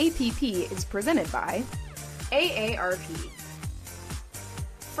 The APP is presented by AARP,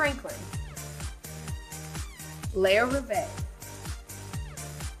 Franklin, Leo Rivet,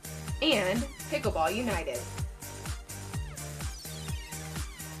 and Pickleball United.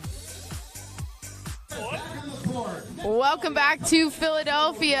 Welcome back to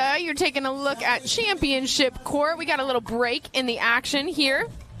Philadelphia. You're taking a look at Championship Court. We got a little break in the action here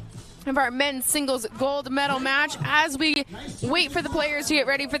of our men's singles gold medal match as we wait for the players to get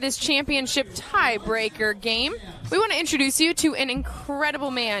ready for this championship tiebreaker game. We want to introduce you to an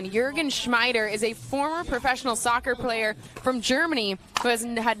incredible man. Jürgen Schmeider is a former professional soccer player from Germany who has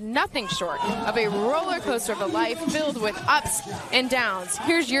had nothing short of a roller coaster of a life filled with ups and downs.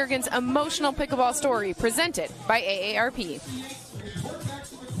 Here's Jürgen's emotional pickleball story presented by AARP.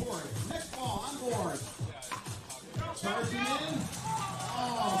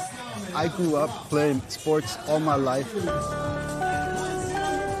 I grew up playing sports all my life.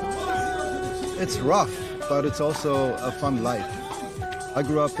 It's rough, but it's also a fun life. I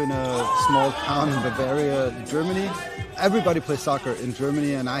grew up in a small town in Bavaria, Germany. Everybody plays soccer in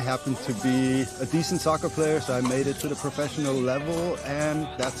Germany, and I happen to be a decent soccer player, so I made it to the professional level, and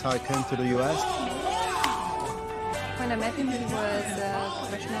that's how I came to the U.S. When I met him, he was a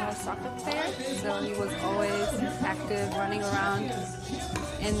professional soccer player, so he was always active, running around.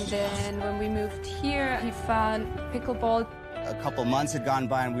 And then when we moved here, he found pickleball. A couple months had gone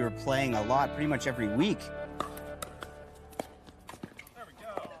by and we were playing a lot, pretty much every week.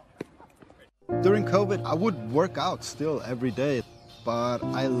 During COVID, I would work out still every day, but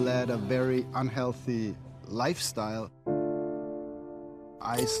I led a very unhealthy lifestyle.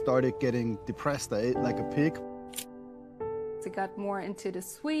 I started getting depressed. I ate like a pig. He got more into the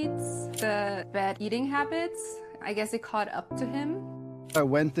sweets, the bad eating habits. I guess it caught up to him. I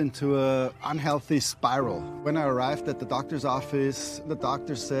went into an unhealthy spiral. When I arrived at the doctor's office, the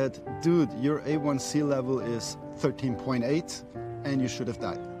doctor said, dude, your A1C level is 13.8 and you should have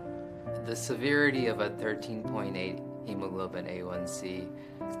died. The severity of a 13.8 hemoglobin A1C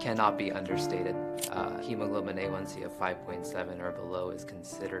cannot be understated. Hemoglobin A1C of 5.7 or below is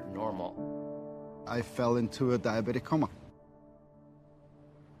considered normal. I fell into a diabetic coma.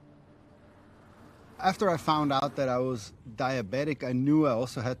 After I found out that I was diabetic, I knew I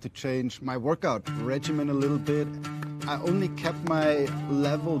also had to change my workout regimen a little bit. I only kept my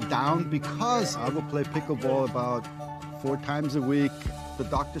level down because I would play pickleball about 4 times a week. The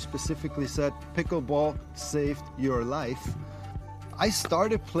doctor specifically said pickleball saved your life. I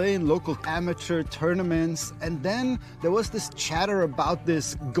started playing local amateur tournaments, and then there was this chatter about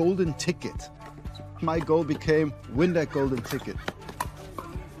this golden ticket. My goal became win that golden ticket.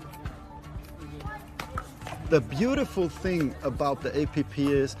 The beautiful thing about the APP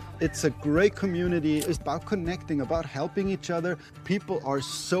is it's a great community. It's about connecting, about helping each other. People are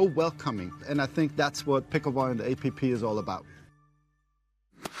so welcoming, and I think that's what pickleball and the APP is all about.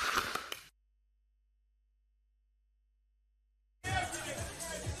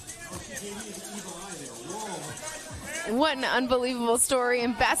 What an unbelievable story,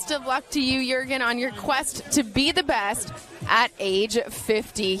 and best of luck to you, Jurgen, on your quest to be the best at age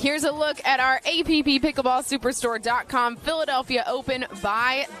 50. Here's a look at our APPPickleballSuperstore.com Philadelphia Open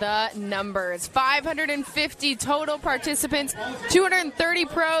by the numbers. 550 total participants, 230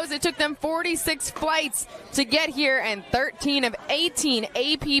 pros. It took them 46 flights to get here, and 13 of 18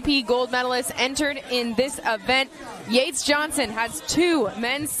 APP gold medalists entered in this event. Yates Johnson has 2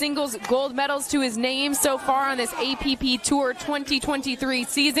 men's singles gold medals to his name so far on this APP Tour 2023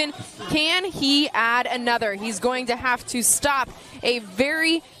 season. Can he add another? He's going to have to stop a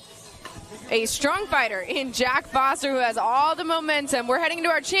strong fighter in Jack Foster, who has all the momentum. We're heading to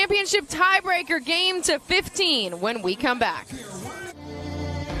our championship tiebreaker game to 15 when we come back.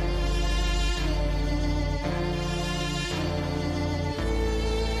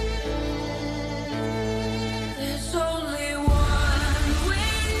 There's only one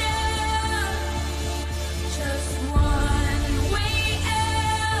winner, just one way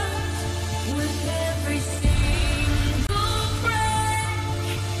out. With every single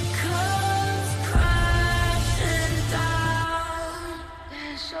break comes crashing down.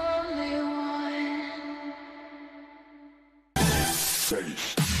 There's only one.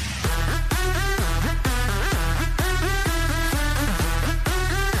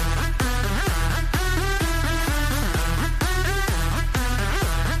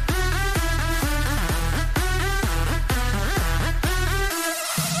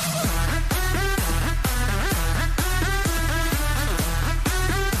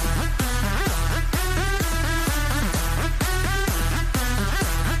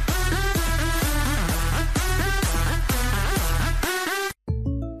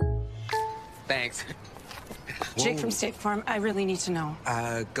 Thanks. Jake from State Farm, I really need to know.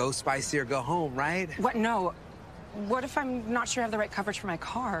 Go spicy or go home, right? What? No. What if I'm not sure I have the right coverage for my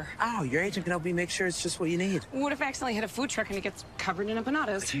car? Oh, your agent can help me make sure it's just what you need. What if I accidentally hit a food truck and it gets covered in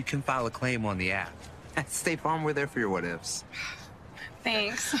empanadas? You can file a claim on the app. At State Farm, we're there for your what-ifs.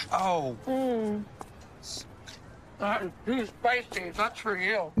 Thanks. Oh. That is too spicy. That's for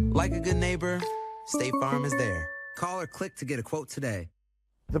you. Like a good neighbor, State Farm is there. Call or click to get a quote today.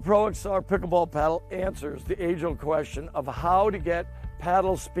 The Pro XR pickleball paddle answers the age-old question of how to get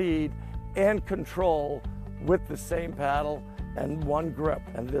paddle speed and control with the same paddle and one grip,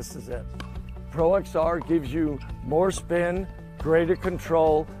 and this is it. Pro XR gives you more spin, greater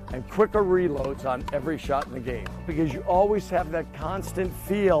control, and quicker reloads on every shot in the game, because you always have that constant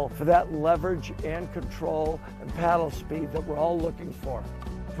feel for that leverage and control and paddle speed that we're all looking for.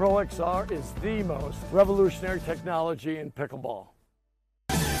 Pro XR is the most revolutionary technology in pickleball.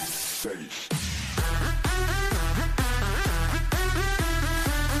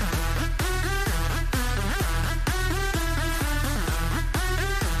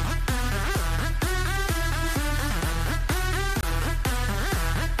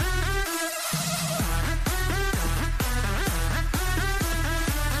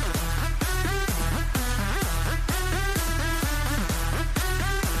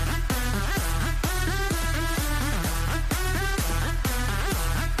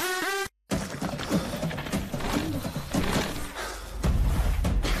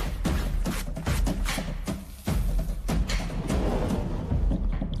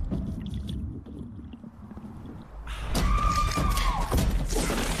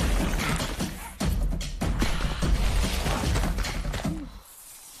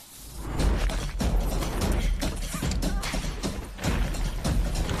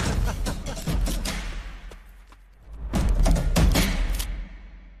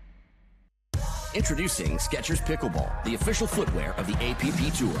 Introducing Skechers Pickleball, the official footwear of the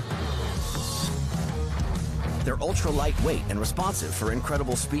APP Tour. They're ultra lightweight and responsive for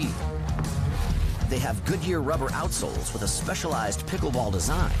incredible speed. They have Goodyear rubber outsoles with a specialized pickleball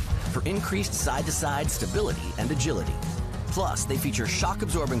design for increased side-to-side stability and agility. Plus, they feature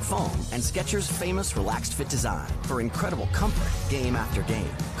shock-absorbing foam and Skechers' famous relaxed fit design for incredible comfort game after game.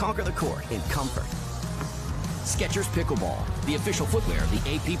 Conquer the court in comfort. Skechers Pickleball, the official footwear of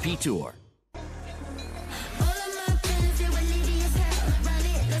the APP Tour.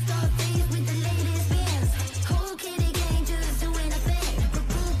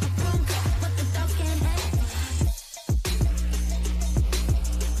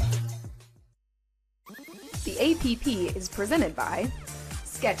 The APP is presented by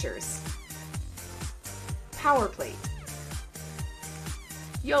Skechers, Powerplate,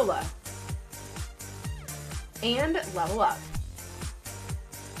 Yola, and Level Up.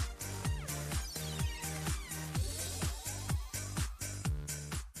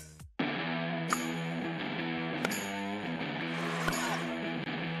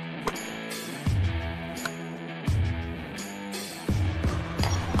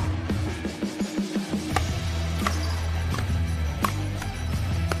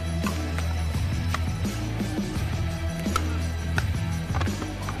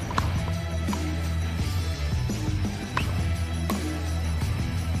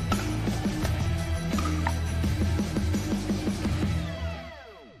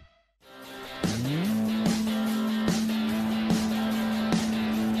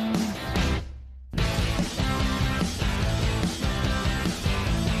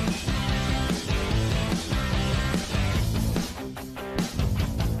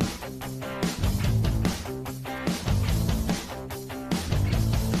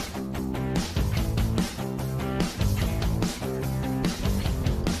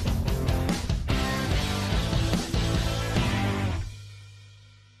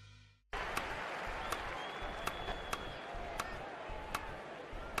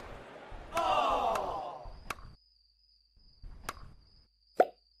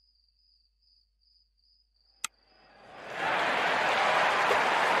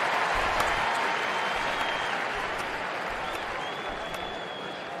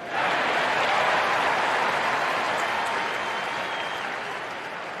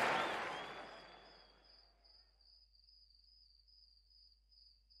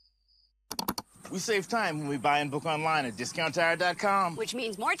 We save time when we buy and book online at discounttire.com. Which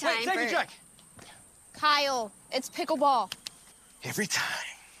means more time Wait, take for... a check. Kyle, it's pickleball. Every time.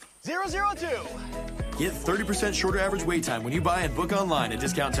 002. Get 30% shorter average wait time when you buy and book online at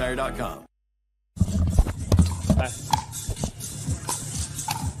discounttire.com.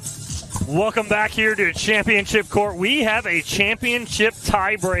 Welcome back here to Championship Court. We have a championship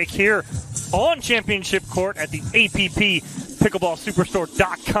tiebreak here on Championship Court at the APP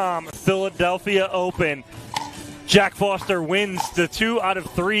PickleballSuperstore.com Philadelphia Open. Jack Foster wins the 2 out of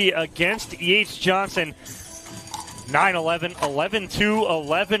 3 against Yates Johnson. 9-11, 11-2,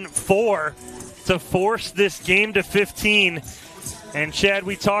 11-4 to force this game to 15. And Chad,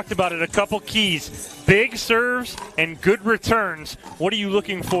 we talked about it, a couple keys. Big serves and good returns. What are you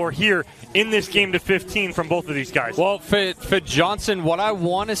looking for here in this game to 15 from both of these guys? Well, for Johnson, what I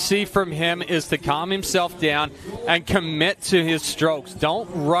want to see from him is to calm himself down and commit to his strokes. Don't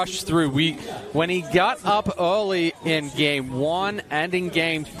rush through. When he got up early in Game 1 and in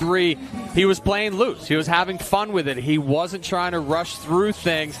Game 3, he was playing loose. He was having fun with it. He wasn't trying to rush through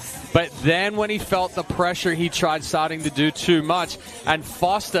things. But then when he felt the pressure, he tried starting to do too much. And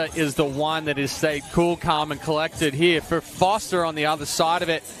Foster is the one that has stayed cool, calm, and collected here. For Foster on the other side of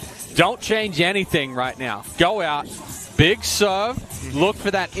it, don't change anything right now. Go out, big serve, look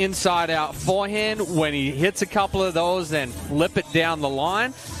for that inside-out forehand. When he hits a couple of those, then flip it down the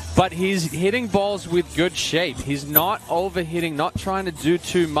line. But he's hitting balls with good shape. He's not overhitting, not trying to do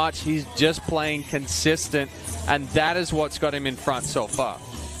too much. He's just playing consistent, and that is what's got him in front so far.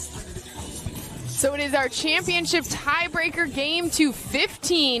 So it is our championship tiebreaker game to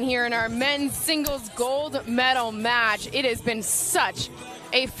 15 here in our men's singles gold medal match. It has been such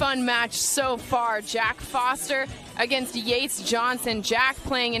a fun match so far. Jack Foster against Yates Johnson. Jack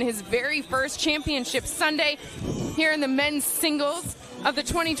playing in his very first championship Sunday here in the men's singles of the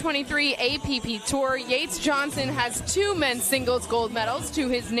 2023 APP Tour. Yates Johnson has 2 men's singles gold medals to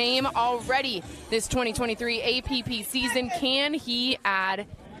his name already this 2023 APP season. Can he add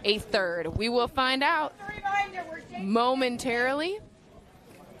a third? We will find out momentarily.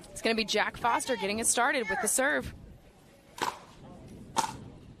 It's going to be Jack Foster getting us started with the serve.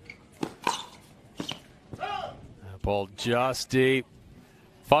 Ball just deep.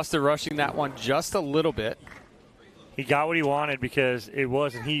 Foster rushing that one just a little bit. He got what he wanted because it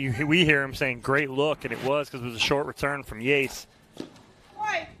was, and we hear him saying, great look, and it was because it was a short return from Yates.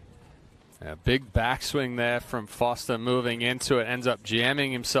 A big backswing there from Foster moving into it, ends up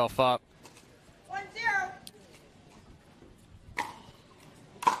jamming himself up. 1-0.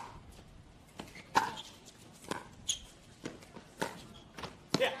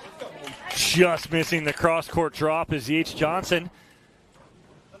 Just missing the cross-court drop is Yates Johnson.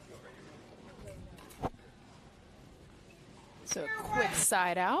 So a quick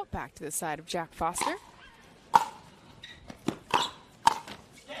side out, back to the side of Jack Foster.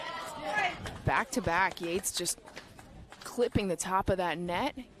 Back to back, Yates just clipping the top of that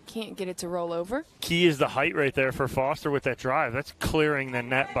net. Can't get it to roll over. Key is the height right there for Foster with that drive. That's clearing the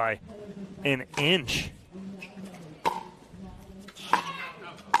net by an inch.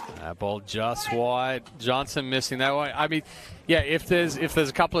 That ball just wide. Johnson missing that one. I mean, yeah, if there's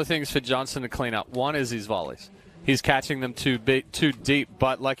a couple of things for Johnson to clean up. One is his volleys. He's catching them too deep,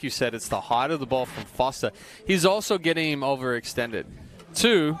 but like you said, it's the height of the ball from Foster. He's also getting him overextended.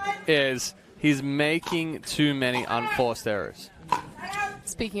 Two is he's making too many unforced errors.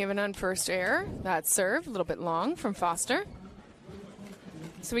 Speaking of an unforced error, that serve, a little bit long from Foster.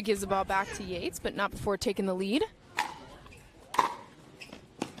 So he gives the ball back to Yates, but not before taking the lead.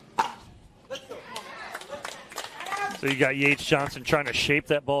 So you got Yates Johnson trying to shape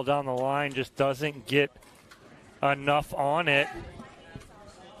that ball down the line, just doesn't get enough on it.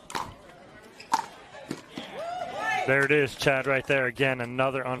 There it is, Chad, right there. Again,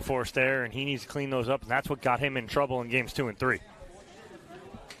 another unforced error, and he needs to clean those up, and that's what got him in trouble in games 2 and 3.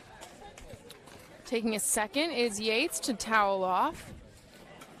 Taking a second is Yates to towel off.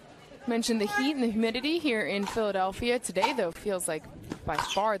 Mentioned the heat and the humidity here in Philadelphia. Today, though, feels like by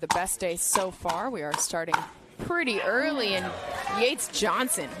far the best day so far. We are starting pretty early, and Yates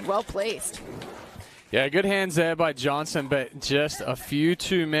Johnson, well placed. Yeah, good hands there by Johnson, but just a few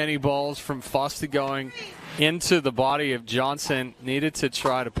too many balls from Foster going into the body of Johnson. Needed to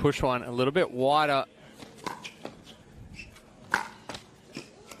try to push one a little bit wider.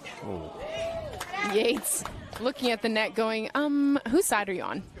 Oh. Yates looking at the net going, whose side are you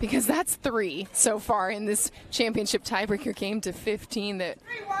on? Because that's 3 so far in this championship tiebreaker game to 15 that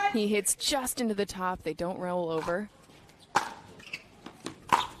he hits just into the top. They don't roll over.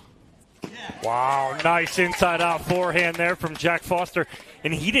 Wow, nice inside-out forehand there from Jack Foster.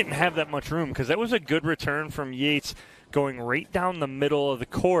 And he didn't have that much room because that was a good return from Yates going right down the middle of the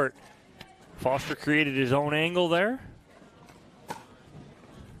court. Foster created his own angle there.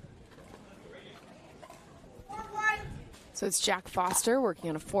 So it's Jack Foster working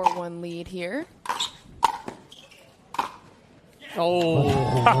on a 4-1 lead here. Oh.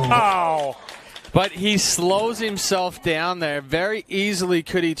 Wow. But he slows himself down there. Very easily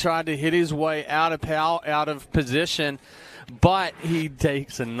could he try to hit his way out of position. But he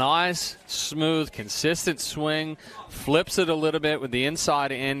takes a nice, smooth, consistent swing, flips it a little bit with the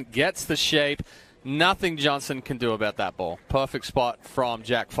inside in, gets the shape. Nothing Johnson can do about that ball. Perfect spot from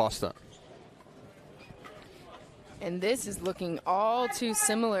Jack Foster. And this is looking all too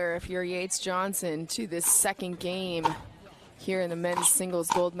similar, if you're Yates Johnson, to this second game here in the men's singles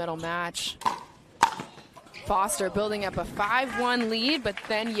gold medal match. Foster building up a 5-1 lead, but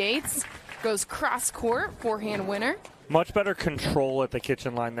then Yates goes cross-court, forehand winner. Much better control at the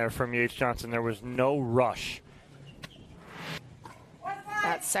kitchen line there from Yates Johnson. There was no rush.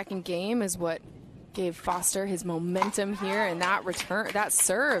 That second game is what gave Foster his momentum here, and that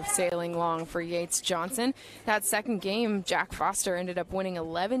serve sailing long for Yates Johnson. That second game, Jack Foster ended up winning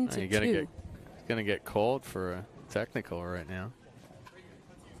 11-2. He's gonna get called for a technical right now.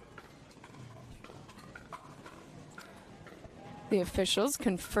 The officials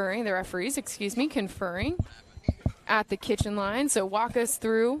conferring, the referees, conferring at the kitchen line. So walk us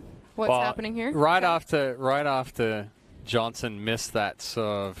through what's happening here. Right after Johnson missed that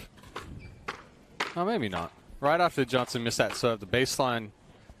serve. Oh, maybe not. Right after Johnson missed that serve, the baseline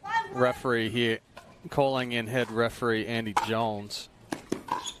referee here calling in head referee Andy Jones.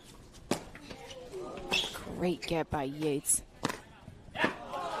 Great get by Yates.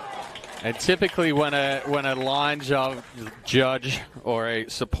 And typically when a line judge or a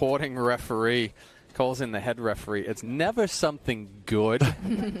supporting referee calls in the head referee, it's never something good.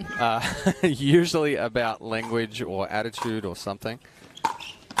 Usually about language or attitude or something.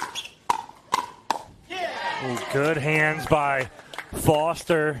 Ooh, good hands by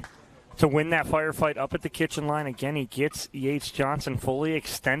Foster to win that firefight up at the kitchen line. Again, he gets Yates Johnson fully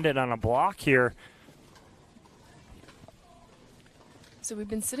extended on a block here. So we've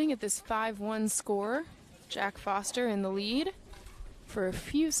been sitting at this 5-1 score. Jack Foster in the lead for a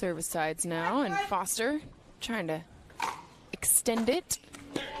few service sides now, and Foster trying to extend it.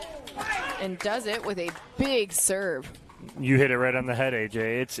 And does it with a big serve. You hit it right on the head,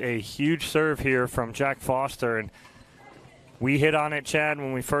 AJ. It's a huge serve here from Jack Foster. And we hit on it, Chad,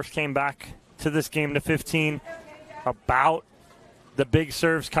 when we first came back to this game to 15 about the big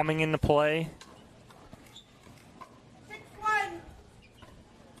serves coming into play.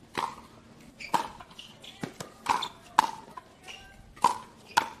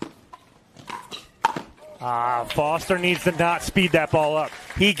 Foster needs to not speed that ball up.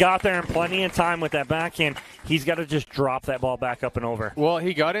 He got there in plenty of time with that backhand. He's got to just drop that ball back up and over. Well,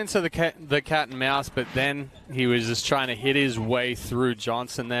 he got into the cat and mouse, but then he was just trying to hit his way through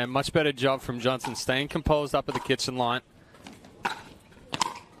Johnson there. Much better job from Johnson, staying composed up at the kitchen line.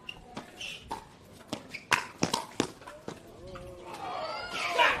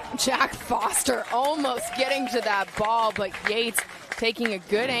 Jack Foster almost getting to that ball, but Yates taking a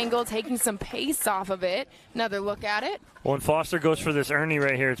good angle, taking some pace off of it. Another look at it. When Foster goes for this Ernie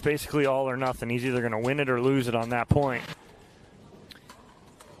right here, it's basically all or nothing. He's either going to win it or lose it on that point.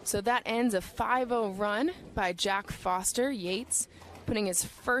 So that ends a 5-0 run by Jack Foster. Yates putting his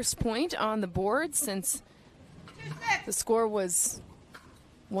first point on the board since the score was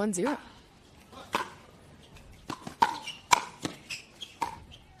 1-0.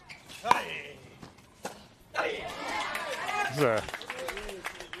 There's a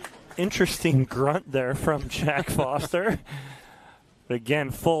interesting grunt there from Jack Foster.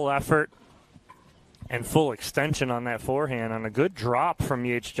 Again, full effort and full extension on that forehand on a good drop from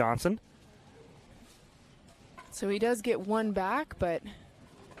Yates Johnson. So he does get one back, but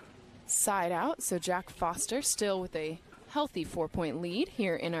side out. So Jack Foster still with a healthy 4-point lead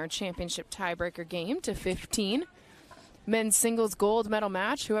here in our championship tiebreaker game to 15. Men's singles gold medal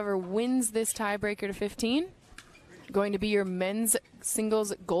match. Whoever wins this tiebreaker to 15 going to be your men's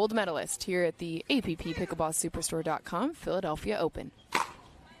singles gold medalist here at the APPPickleballSuperstore.com Philadelphia Open.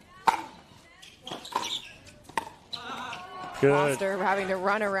 Good. Foster having to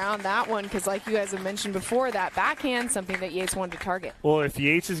run around that one because, like you guys have mentioned before, that backhand, something that Yates wanted to target. Well, if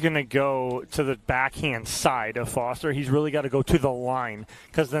Yates is going to go to the backhand side of Foster, he's really got to go to the line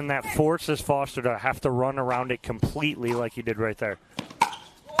because then that forces Foster to have to run around it completely like he did right there.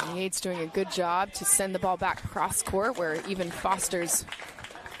 And Yates doing a good job to send the ball back cross court where even Foster's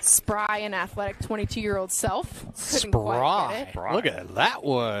spry and athletic 22-year-old self couldn't quite get it. Look at that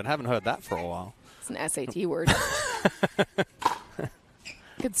word. Haven't heard that for a while. It's an SAT word.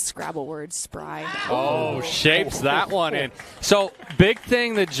 Good Scrabble word, spry. Oh, shapes that one in. So, big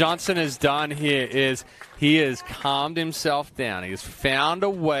thing that Johnson has done here is he has calmed himself down. He has found a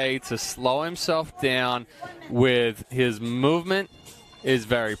way to slow himself down with his movement is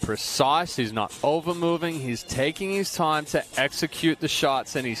very precise. He's not over-moving. He's taking his time to execute the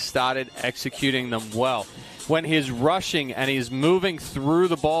shots, and he started executing them well. When he's rushing and he's moving through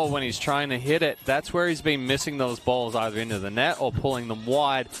the ball when he's trying to hit it, that's where he's been missing those balls either into the net or pulling them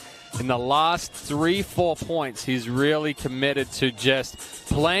wide. In the last 3-4 points, he's really committed to just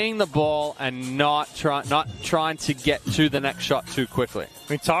playing the ball and not trying to get to the next shot too quickly.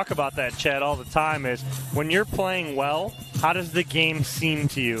 We talk about that, Chad, all the time is when you're playing well, how does the game seem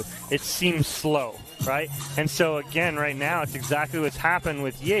to you? It seems slow, right? And so, again, right now, it's exactly what's happened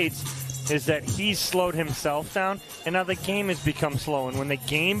with Yates is that he's slowed himself down, and now the game has become slow. And when the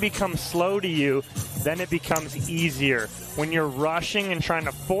game becomes slow to you, then it becomes easier. When you're rushing and trying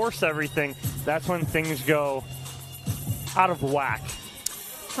to force everything, that's when things go out of whack.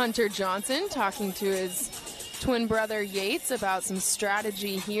 Hunter Johnson talking to his twin brother Yates about some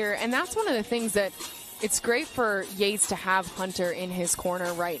strategy here, and that's one of the things that it's great for Yates to have Hunter in his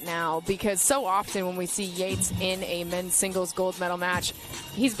corner right now because so often when we see Yates in a men's singles gold medal match,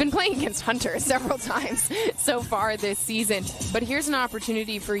 he's been playing against Hunter several times so far this season. But here's an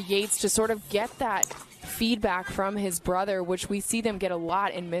opportunity for Yates to sort of get that feedback from his brother, which we see them get a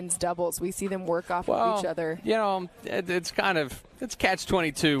lot in men's doubles. We see them work off of each other. You know, it's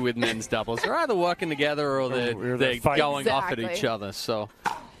catch-22 with men's doubles. They're either working together or they're going off at each other. So.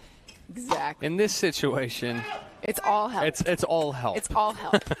 Exactly. In this situation, it's all help. It's all help. It's all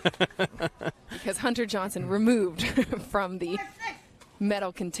help. Because Hunter Johnson removed from the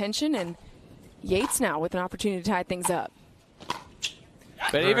medal contention, and Yates now with an opportunity to tie things up.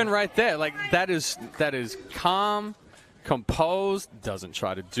 But even right there, like that is calm, composed, doesn't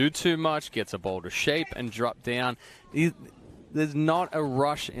try to do too much, gets a ball to shape and drop down. There's not a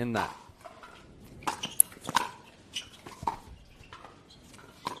rush in that.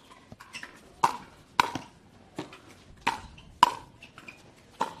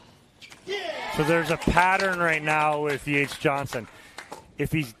 So there's a pattern right now with Yates Johnson.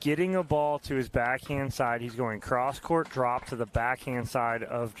 if he's getting a ball to his backhand side, he's going cross-court drop to the backhand side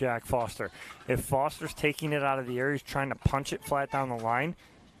of Jack Foster. If Foster's taking it out of the air, he's trying to punch it flat down the line,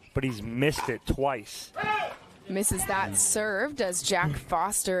 but he's missed it twice. Misses that serve, does Jack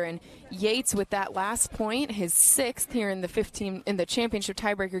Foster, and Yates with that last point, his 6th here in the championship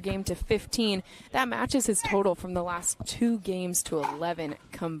tiebreaker game to 15. That matches his total from the last 2 games to 11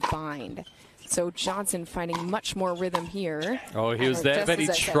 combined. So Johnson finding much more rhythm here. Oh, he was there, but he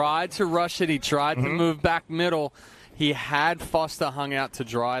tried to rush it. He tried to move back middle. He had Foster hung out to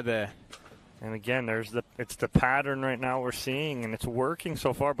dry there. And again, it's the pattern right now we're seeing, and it's working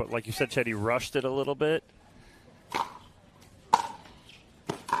so far. But like you said, Ched, he rushed it a little bit.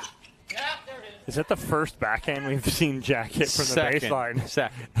 Is that the first backhand we've seen Jack hit from the baseline?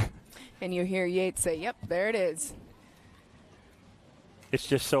 Second. And you hear Yates say, yep, there it is. It's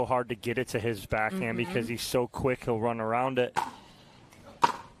just so hard to get it to his backhand because he's so quick, he'll run around it.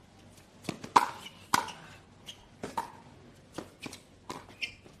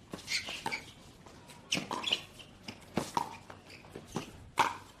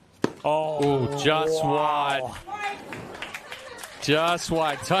 Oh, just wide. Just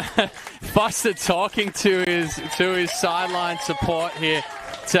wide. Foster talking to his sideline support here,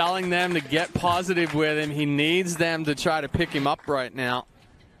 telling them to get positive with him. He needs them to try to pick him up right now.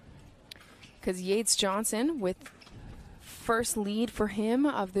 Because Yates Johnson with first lead for him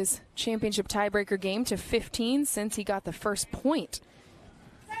of this championship tiebreaker game to 15 since he got the first point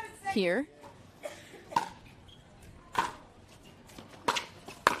here.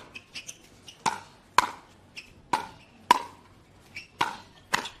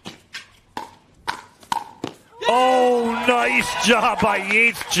 Oh, nice job by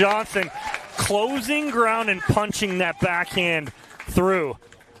Yates Johnson. Closing ground and punching that backhand through.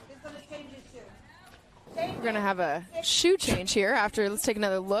 We're going to have a shoe change here after. Let's take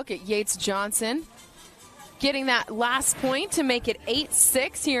another look at Yates Johnson getting that last point to make it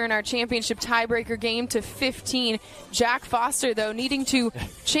 8-6 here in our championship tiebreaker game to 15. Jack Foster, though, needing to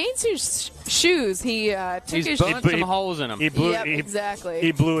change his shoes. He took He's burnt some holes in them. Exactly.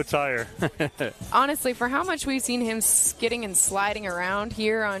 He blew a tire. Honestly, for how much we've seen him skidding and sliding around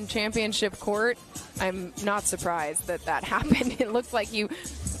here on championship court, I'm not surprised that happened. It looked like you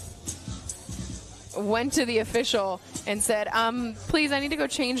went to the official and said, please, I need to go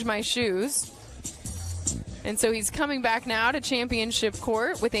change my shoes. And so he's coming back now to championship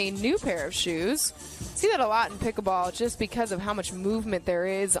court with a new pair of shoes. See that a lot in pickleball just because of how much movement there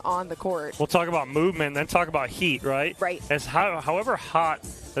is on the court. We'll talk about movement, then talk about heat, right? Right. However hot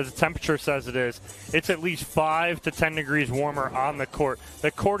as the temperature says it is, it's at least 5 to 10 degrees warmer on the court.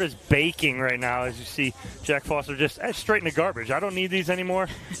 The court is baking right now, as you see Jack Foster just straight in the garbage. I don't need these anymore.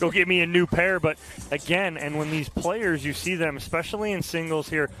 Go get me a new pair. But again, and when these players, you see them, especially in singles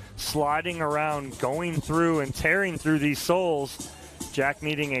here, sliding around, going through and tearing through these soles, Jack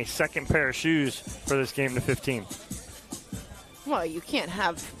needing a second pair of shoes for this game to 15. Well, you can't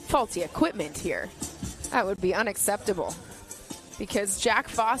have faulty equipment here. That would be unacceptable. Because Jack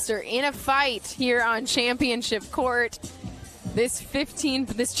Foster in a fight here on championship court. This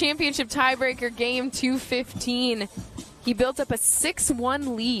championship tiebreaker game to 15. He built up a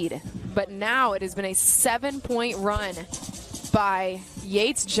 6-1 lead, but now it has been a 7-point run by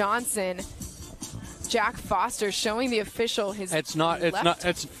Yates Johnson. Jack Foster showing the official his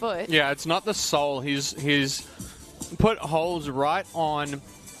left foot. Yeah, it's not the sole. He's put holes right on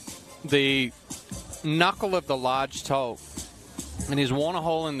the knuckle of the large toe. And he's worn a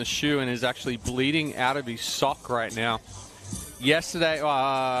hole in the shoe and is actually bleeding out of his sock right now. Yesterday,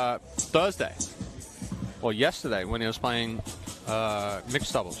 Thursday, or yesterday when he was playing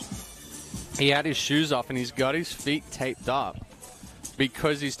mixed doubles, he had his shoes off and he's got his feet taped up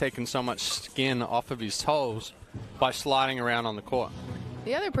because he's taken so much skin off of his toes by sliding around on the court.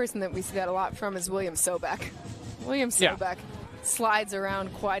 The other person that we see that a lot from is William Sobek. William Sobek slides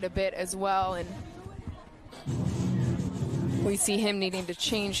around quite a bit as well, and we see him needing to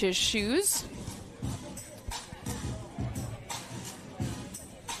change his shoes.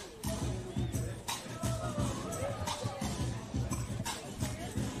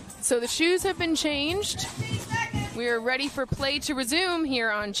 So the shoes have been changed. We are ready for play to resume here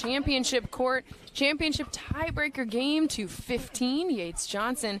on championship court. Championship tiebreaker game to 15. Yates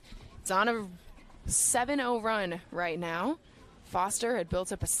Johnson is on a 7-0 run right now. Foster had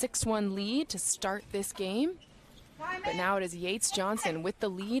built up a 6-1 lead to start this game. But now it is Yates Johnson with the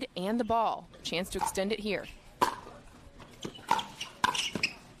lead and the ball. Chance to extend it here.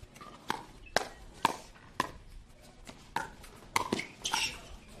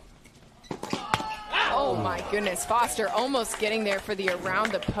 Oh my goodness. Foster almost getting there for the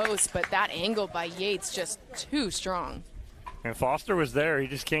around the post, but that angle by Yates just too strong. And Foster was there. He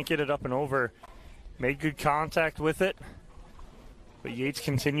just can't get it up and over. Made good contact with it. But Yates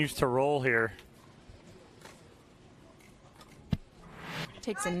continues to roll here.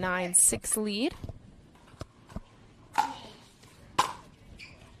 Takes a 9-6 lead.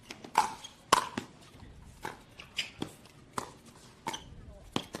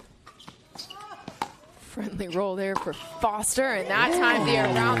 Friendly roll there for Foster, and that time the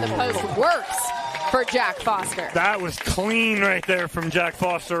around the post works for Jack Foster. That was clean right there from Jack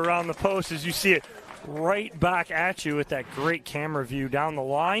Foster around the post as you see it right back at you with that great camera view down the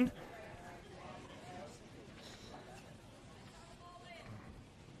line.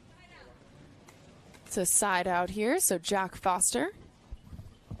 It's a side out here, so Jack Foster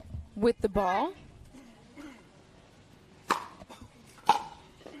with the ball.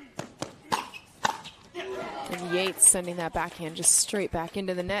 And Yates sending that backhand just straight back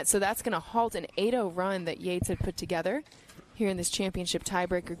into the net. So that's going to halt an 8-0 run that Yates had put together here in this championship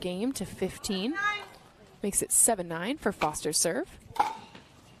tiebreaker game to 15. Makes it 7-9 for Foster's serve.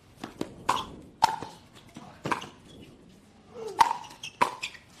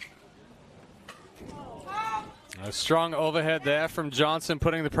 A strong overhead there from Johnson,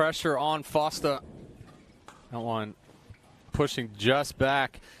 putting the pressure on Foster. That one pushing just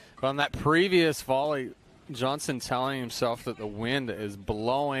back. But on that previous volley, Johnson telling himself that the wind is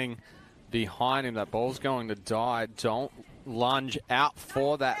blowing behind him. That ball's going to die. Don't lunge out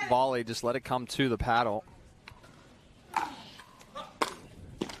for that volley. Just let it come to the paddle.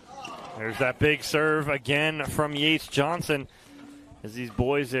 There's that big serve again from Yates Johnson as these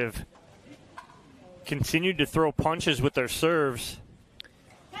boys have continued to throw punches with their serves.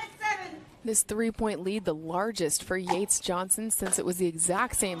 This 3-point lead, the largest for Yates Johnson since it was the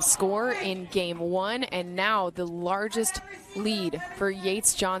exact same score in game 1, and now the largest lead for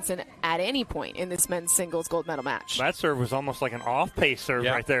Yates Johnson at any point in this men's singles gold medal match. That serve was almost like an off-pace serve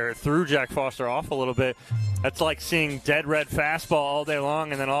right there. It threw Jack Foster off a little bit. That's like seeing dead red fastball all day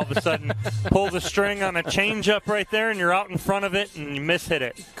long and then all of a sudden pull the string on a changeup right there and you're out in front of it and you mishit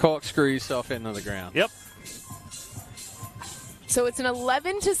it. Corkscrew yourself into the ground. Yep. So it's an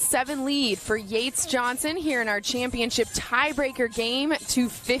 11-7 lead for Yates Johnson here in our championship tiebreaker game to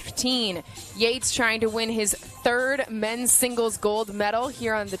 15. Yates trying to win his third men's singles gold medal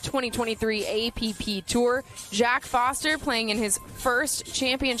here on the 2023 APP Tour. Jack Foster playing in his first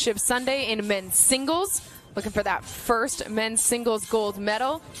championship Sunday in men's singles, looking for that first men's singles gold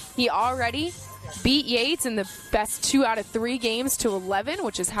medal. He already beat Yates in the best 2 out of 3 games to 11,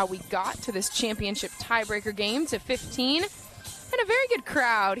 which is how we got to this championship tiebreaker game to 15. And a very good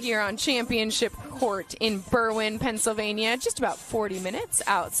crowd here on Championship Court in Berwyn, Pennsylvania, just about 40 minutes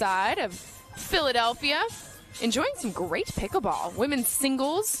outside of Philadelphia. Enjoying some great pickleball. Women's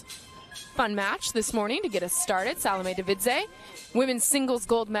singles, fun match this morning to get us started. Salome Davidze, women's singles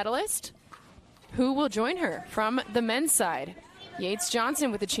gold medalist. Who will join her from the men's side? Yates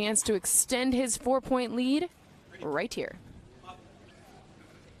Johnson with a chance to extend his 4-point lead right here.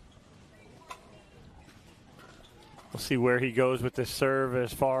 We'll see where he goes with this serve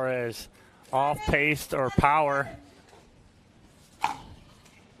as far as off-pace or power.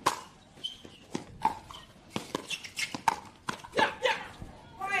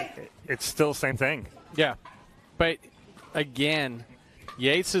 It's still the same thing. Yeah. But, again,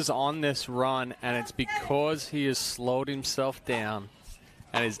 Yates is on this run, and it's because he has slowed himself down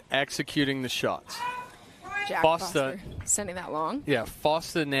and is executing the shots. Jack Foster sending that long. Yeah,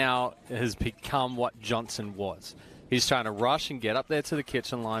 Foster now has become what Johnson was. He's trying to rush and get up there to the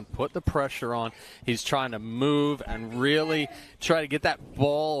kitchen line, put the pressure on. He's trying to move and really try to get that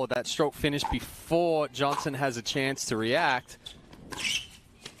ball or that stroke finished before Johnson has a chance to react.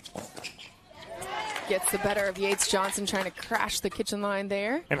 Gets the better of Yates Johnson trying to crash the kitchen line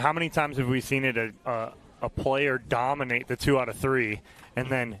there. And how many times have we seen it a player dominate the 2 out of 3 and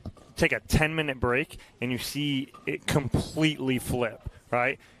then take a 10-minute break and you see it completely flip,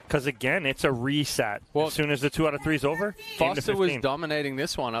 right? Because, again, it's a reset. Well, as soon as the 2 out of 3 is over, Foster was dominating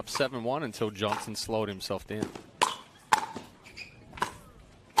this one up 7-1 until Johnson slowed himself down.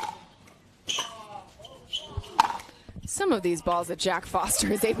 Some of these balls that Jack Foster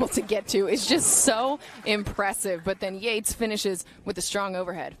is able to get to is just so impressive. But then Yates finishes with a strong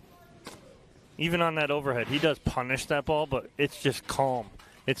overhead. Even on that overhead, he does punish that ball, but it's just calm.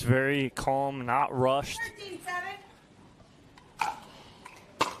 It's very calm, not rushed. 15-7.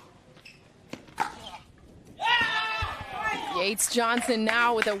 Yates Johnson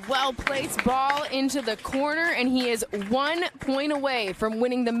now with a well-placed ball into the corner, and he is 1 point away from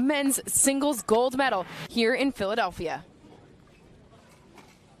winning the men's singles gold medal here in Philadelphia.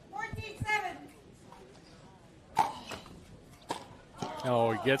 14-7.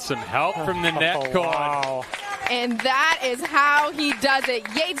 Oh, he gets some help from the net cord. Wow. And that is how he does it.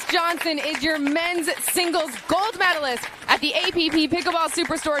 Yates Johnson is your men's singles gold medalist at the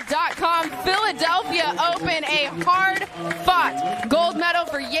APPPickleballSuperstore.com Philadelphia Open. A hard-fought gold medal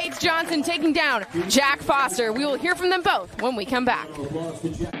for Yates Johnson, taking down Jack Foster. We will hear from them both when we come back.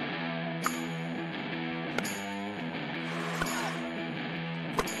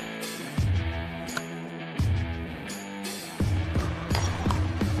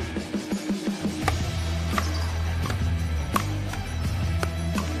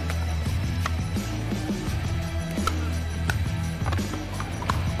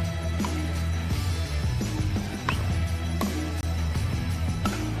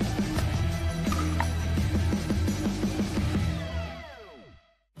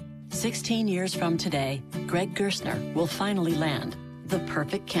 16 years from today, Greg Gerstner will finally land the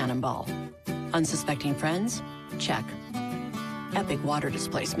perfect cannonball. Unsuspecting friends? Check. Epic water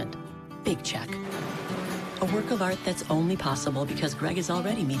displacement? Big check. A work of art that's only possible because Greg is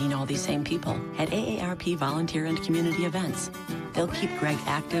already meeting all these same people at AARP volunteer and community events. They'll keep Greg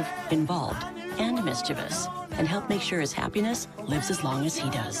active, involved, and mischievous, and help make sure his happiness lives as long as he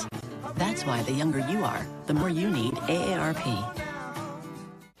does. That's why the younger you are, the more you need AARP.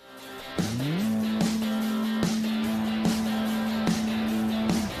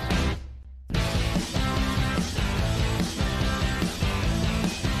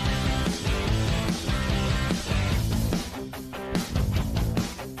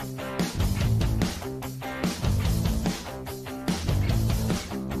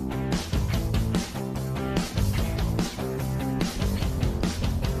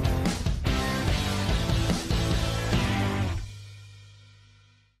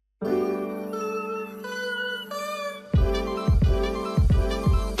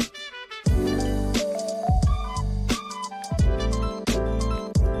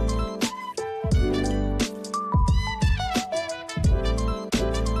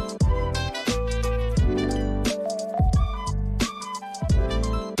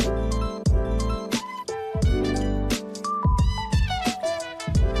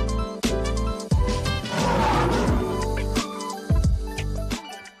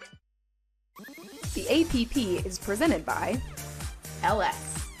 APP is presented by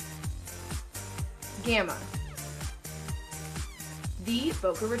LS, Gamma, the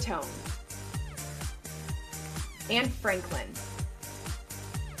Boca Raton, and Franklin.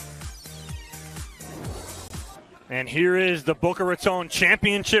 And here is the Boca Raton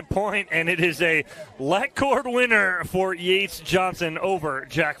championship point, and it is a let cord winner for Yates Johnson over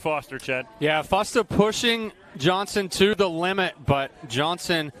Jack Foster, Chad. Yeah, Foster pushing Johnson to the limit, but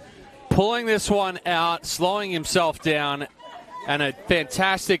Johnson pulling this one out, slowing himself down, and a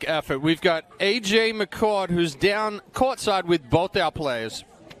fantastic effort. We've got A.J. McCord, who's down courtside with both our players.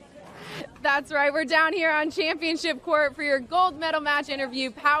 That's right. We're down here on Championship Court for your gold medal match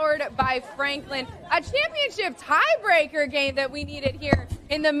interview powered by Franklin. A championship tiebreaker game that we needed here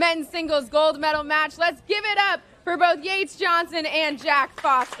in the men's singles gold medal match. Let's give it up for both Yates Johnson and Jack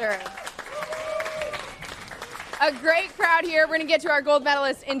Foster. A great crowd here. We're going to get to our gold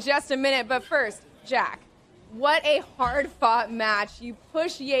medalists in just a minute. But first, Jack, what a hard-fought match. You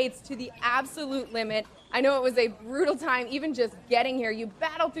push Yates to the absolute limit. I know it was a brutal time, even just getting here. You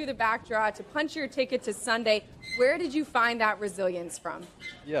battled through the backdraw to punch your ticket to Sunday. Where did you find that resilience from?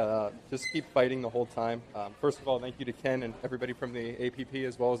 Yeah, just keep fighting the whole time. First of all, thank you to Ken and everybody from the APP,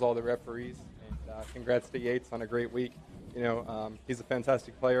 as well as all the referees. And congrats to Yates on a great week. You know, he's a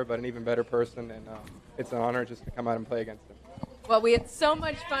fantastic player, but an even better person, and it's an honor just to come out and play against him. Well, we had so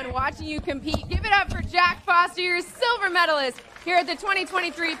much fun watching you compete. Give it up for Jack Foster, your silver medalist here at the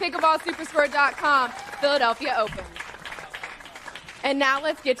 2023 PickleballSuperstore.com Philadelphia Open. And now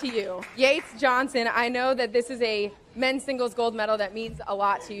let's get to you. Yates Johnson, I know that this is a men's singles gold medal that means a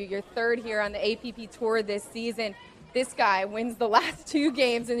lot to you. You're third here on the APP Tour this season. This guy wins the last two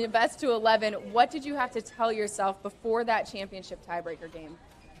games in the best to 11. What did you have to tell yourself before that championship tiebreaker game?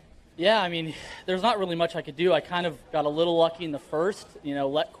 Yeah, I mean, there's not really much I could do. I kind of got a little lucky in the first,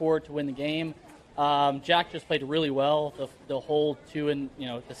 let cord to win the game. Jack just played really well the whole two and,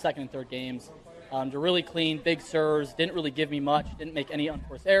 the second and third games. They're really clean, big serves, didn't really give me much, didn't make any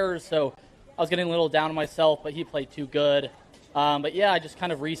unforced errors, so I was getting a little down on myself, but he played too good. But yeah, I just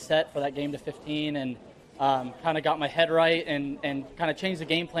kind of reset for that game to 15 and kind of got my head right and kind of changed the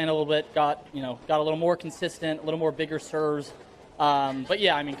game plan a little bit. Got a little more consistent, a little more bigger serves. But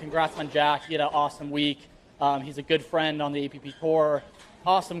yeah, I mean, congrats on Jack. He had an awesome week. He's a good friend on the APP tour.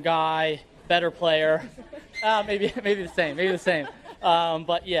 Awesome guy, better player. Maybe the same.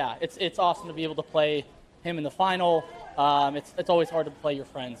 But yeah, it's awesome to be able to play him in the final. It's always hard to play your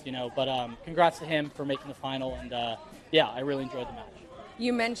friends, But congrats to him for making the final, and yeah, I really enjoyed the match.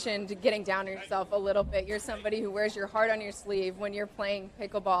 You mentioned getting down on yourself a little bit. You're somebody who wears your heart on your sleeve when you're playing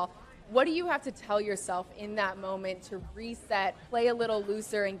pickleball. What do you have to tell yourself in that moment to reset, play a little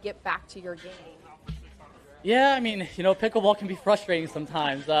looser, and get back to your game? Yeah, I mean, pickleball can be frustrating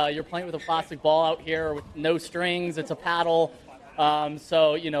sometimes. You're playing with a plastic ball out here with no strings. It's a paddle.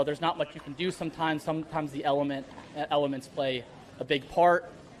 So, there's not much you can do sometimes. Sometimes the elements play a big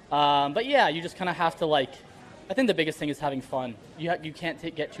part. But yeah, you just kind of have to, I think the biggest thing is having fun. You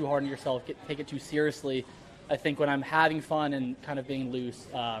can't get too hard on yourself, take it too seriously. I think when I'm having fun and kind of being loose,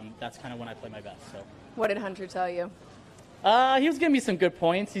 that's kind of when I play my best. So. What did Hunter tell you? He was giving me some good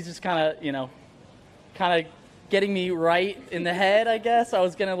points. He's just kind of getting me right in the head, I guess. I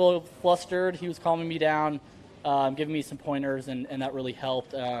was getting a little flustered. He was calming me down, giving me some pointers, and that really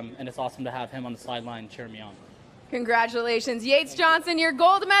helped. And it's awesome to have him on the sideline cheering me on. Congratulations, Yates Johnson, your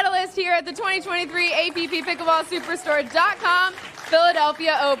gold medalist here at the 2023 APP Pickleball Superstore.com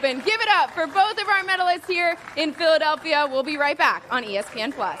Philadelphia Open. Give it up for both of our medalists here in Philadelphia. We'll be right back on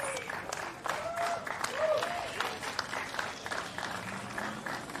ESPN+.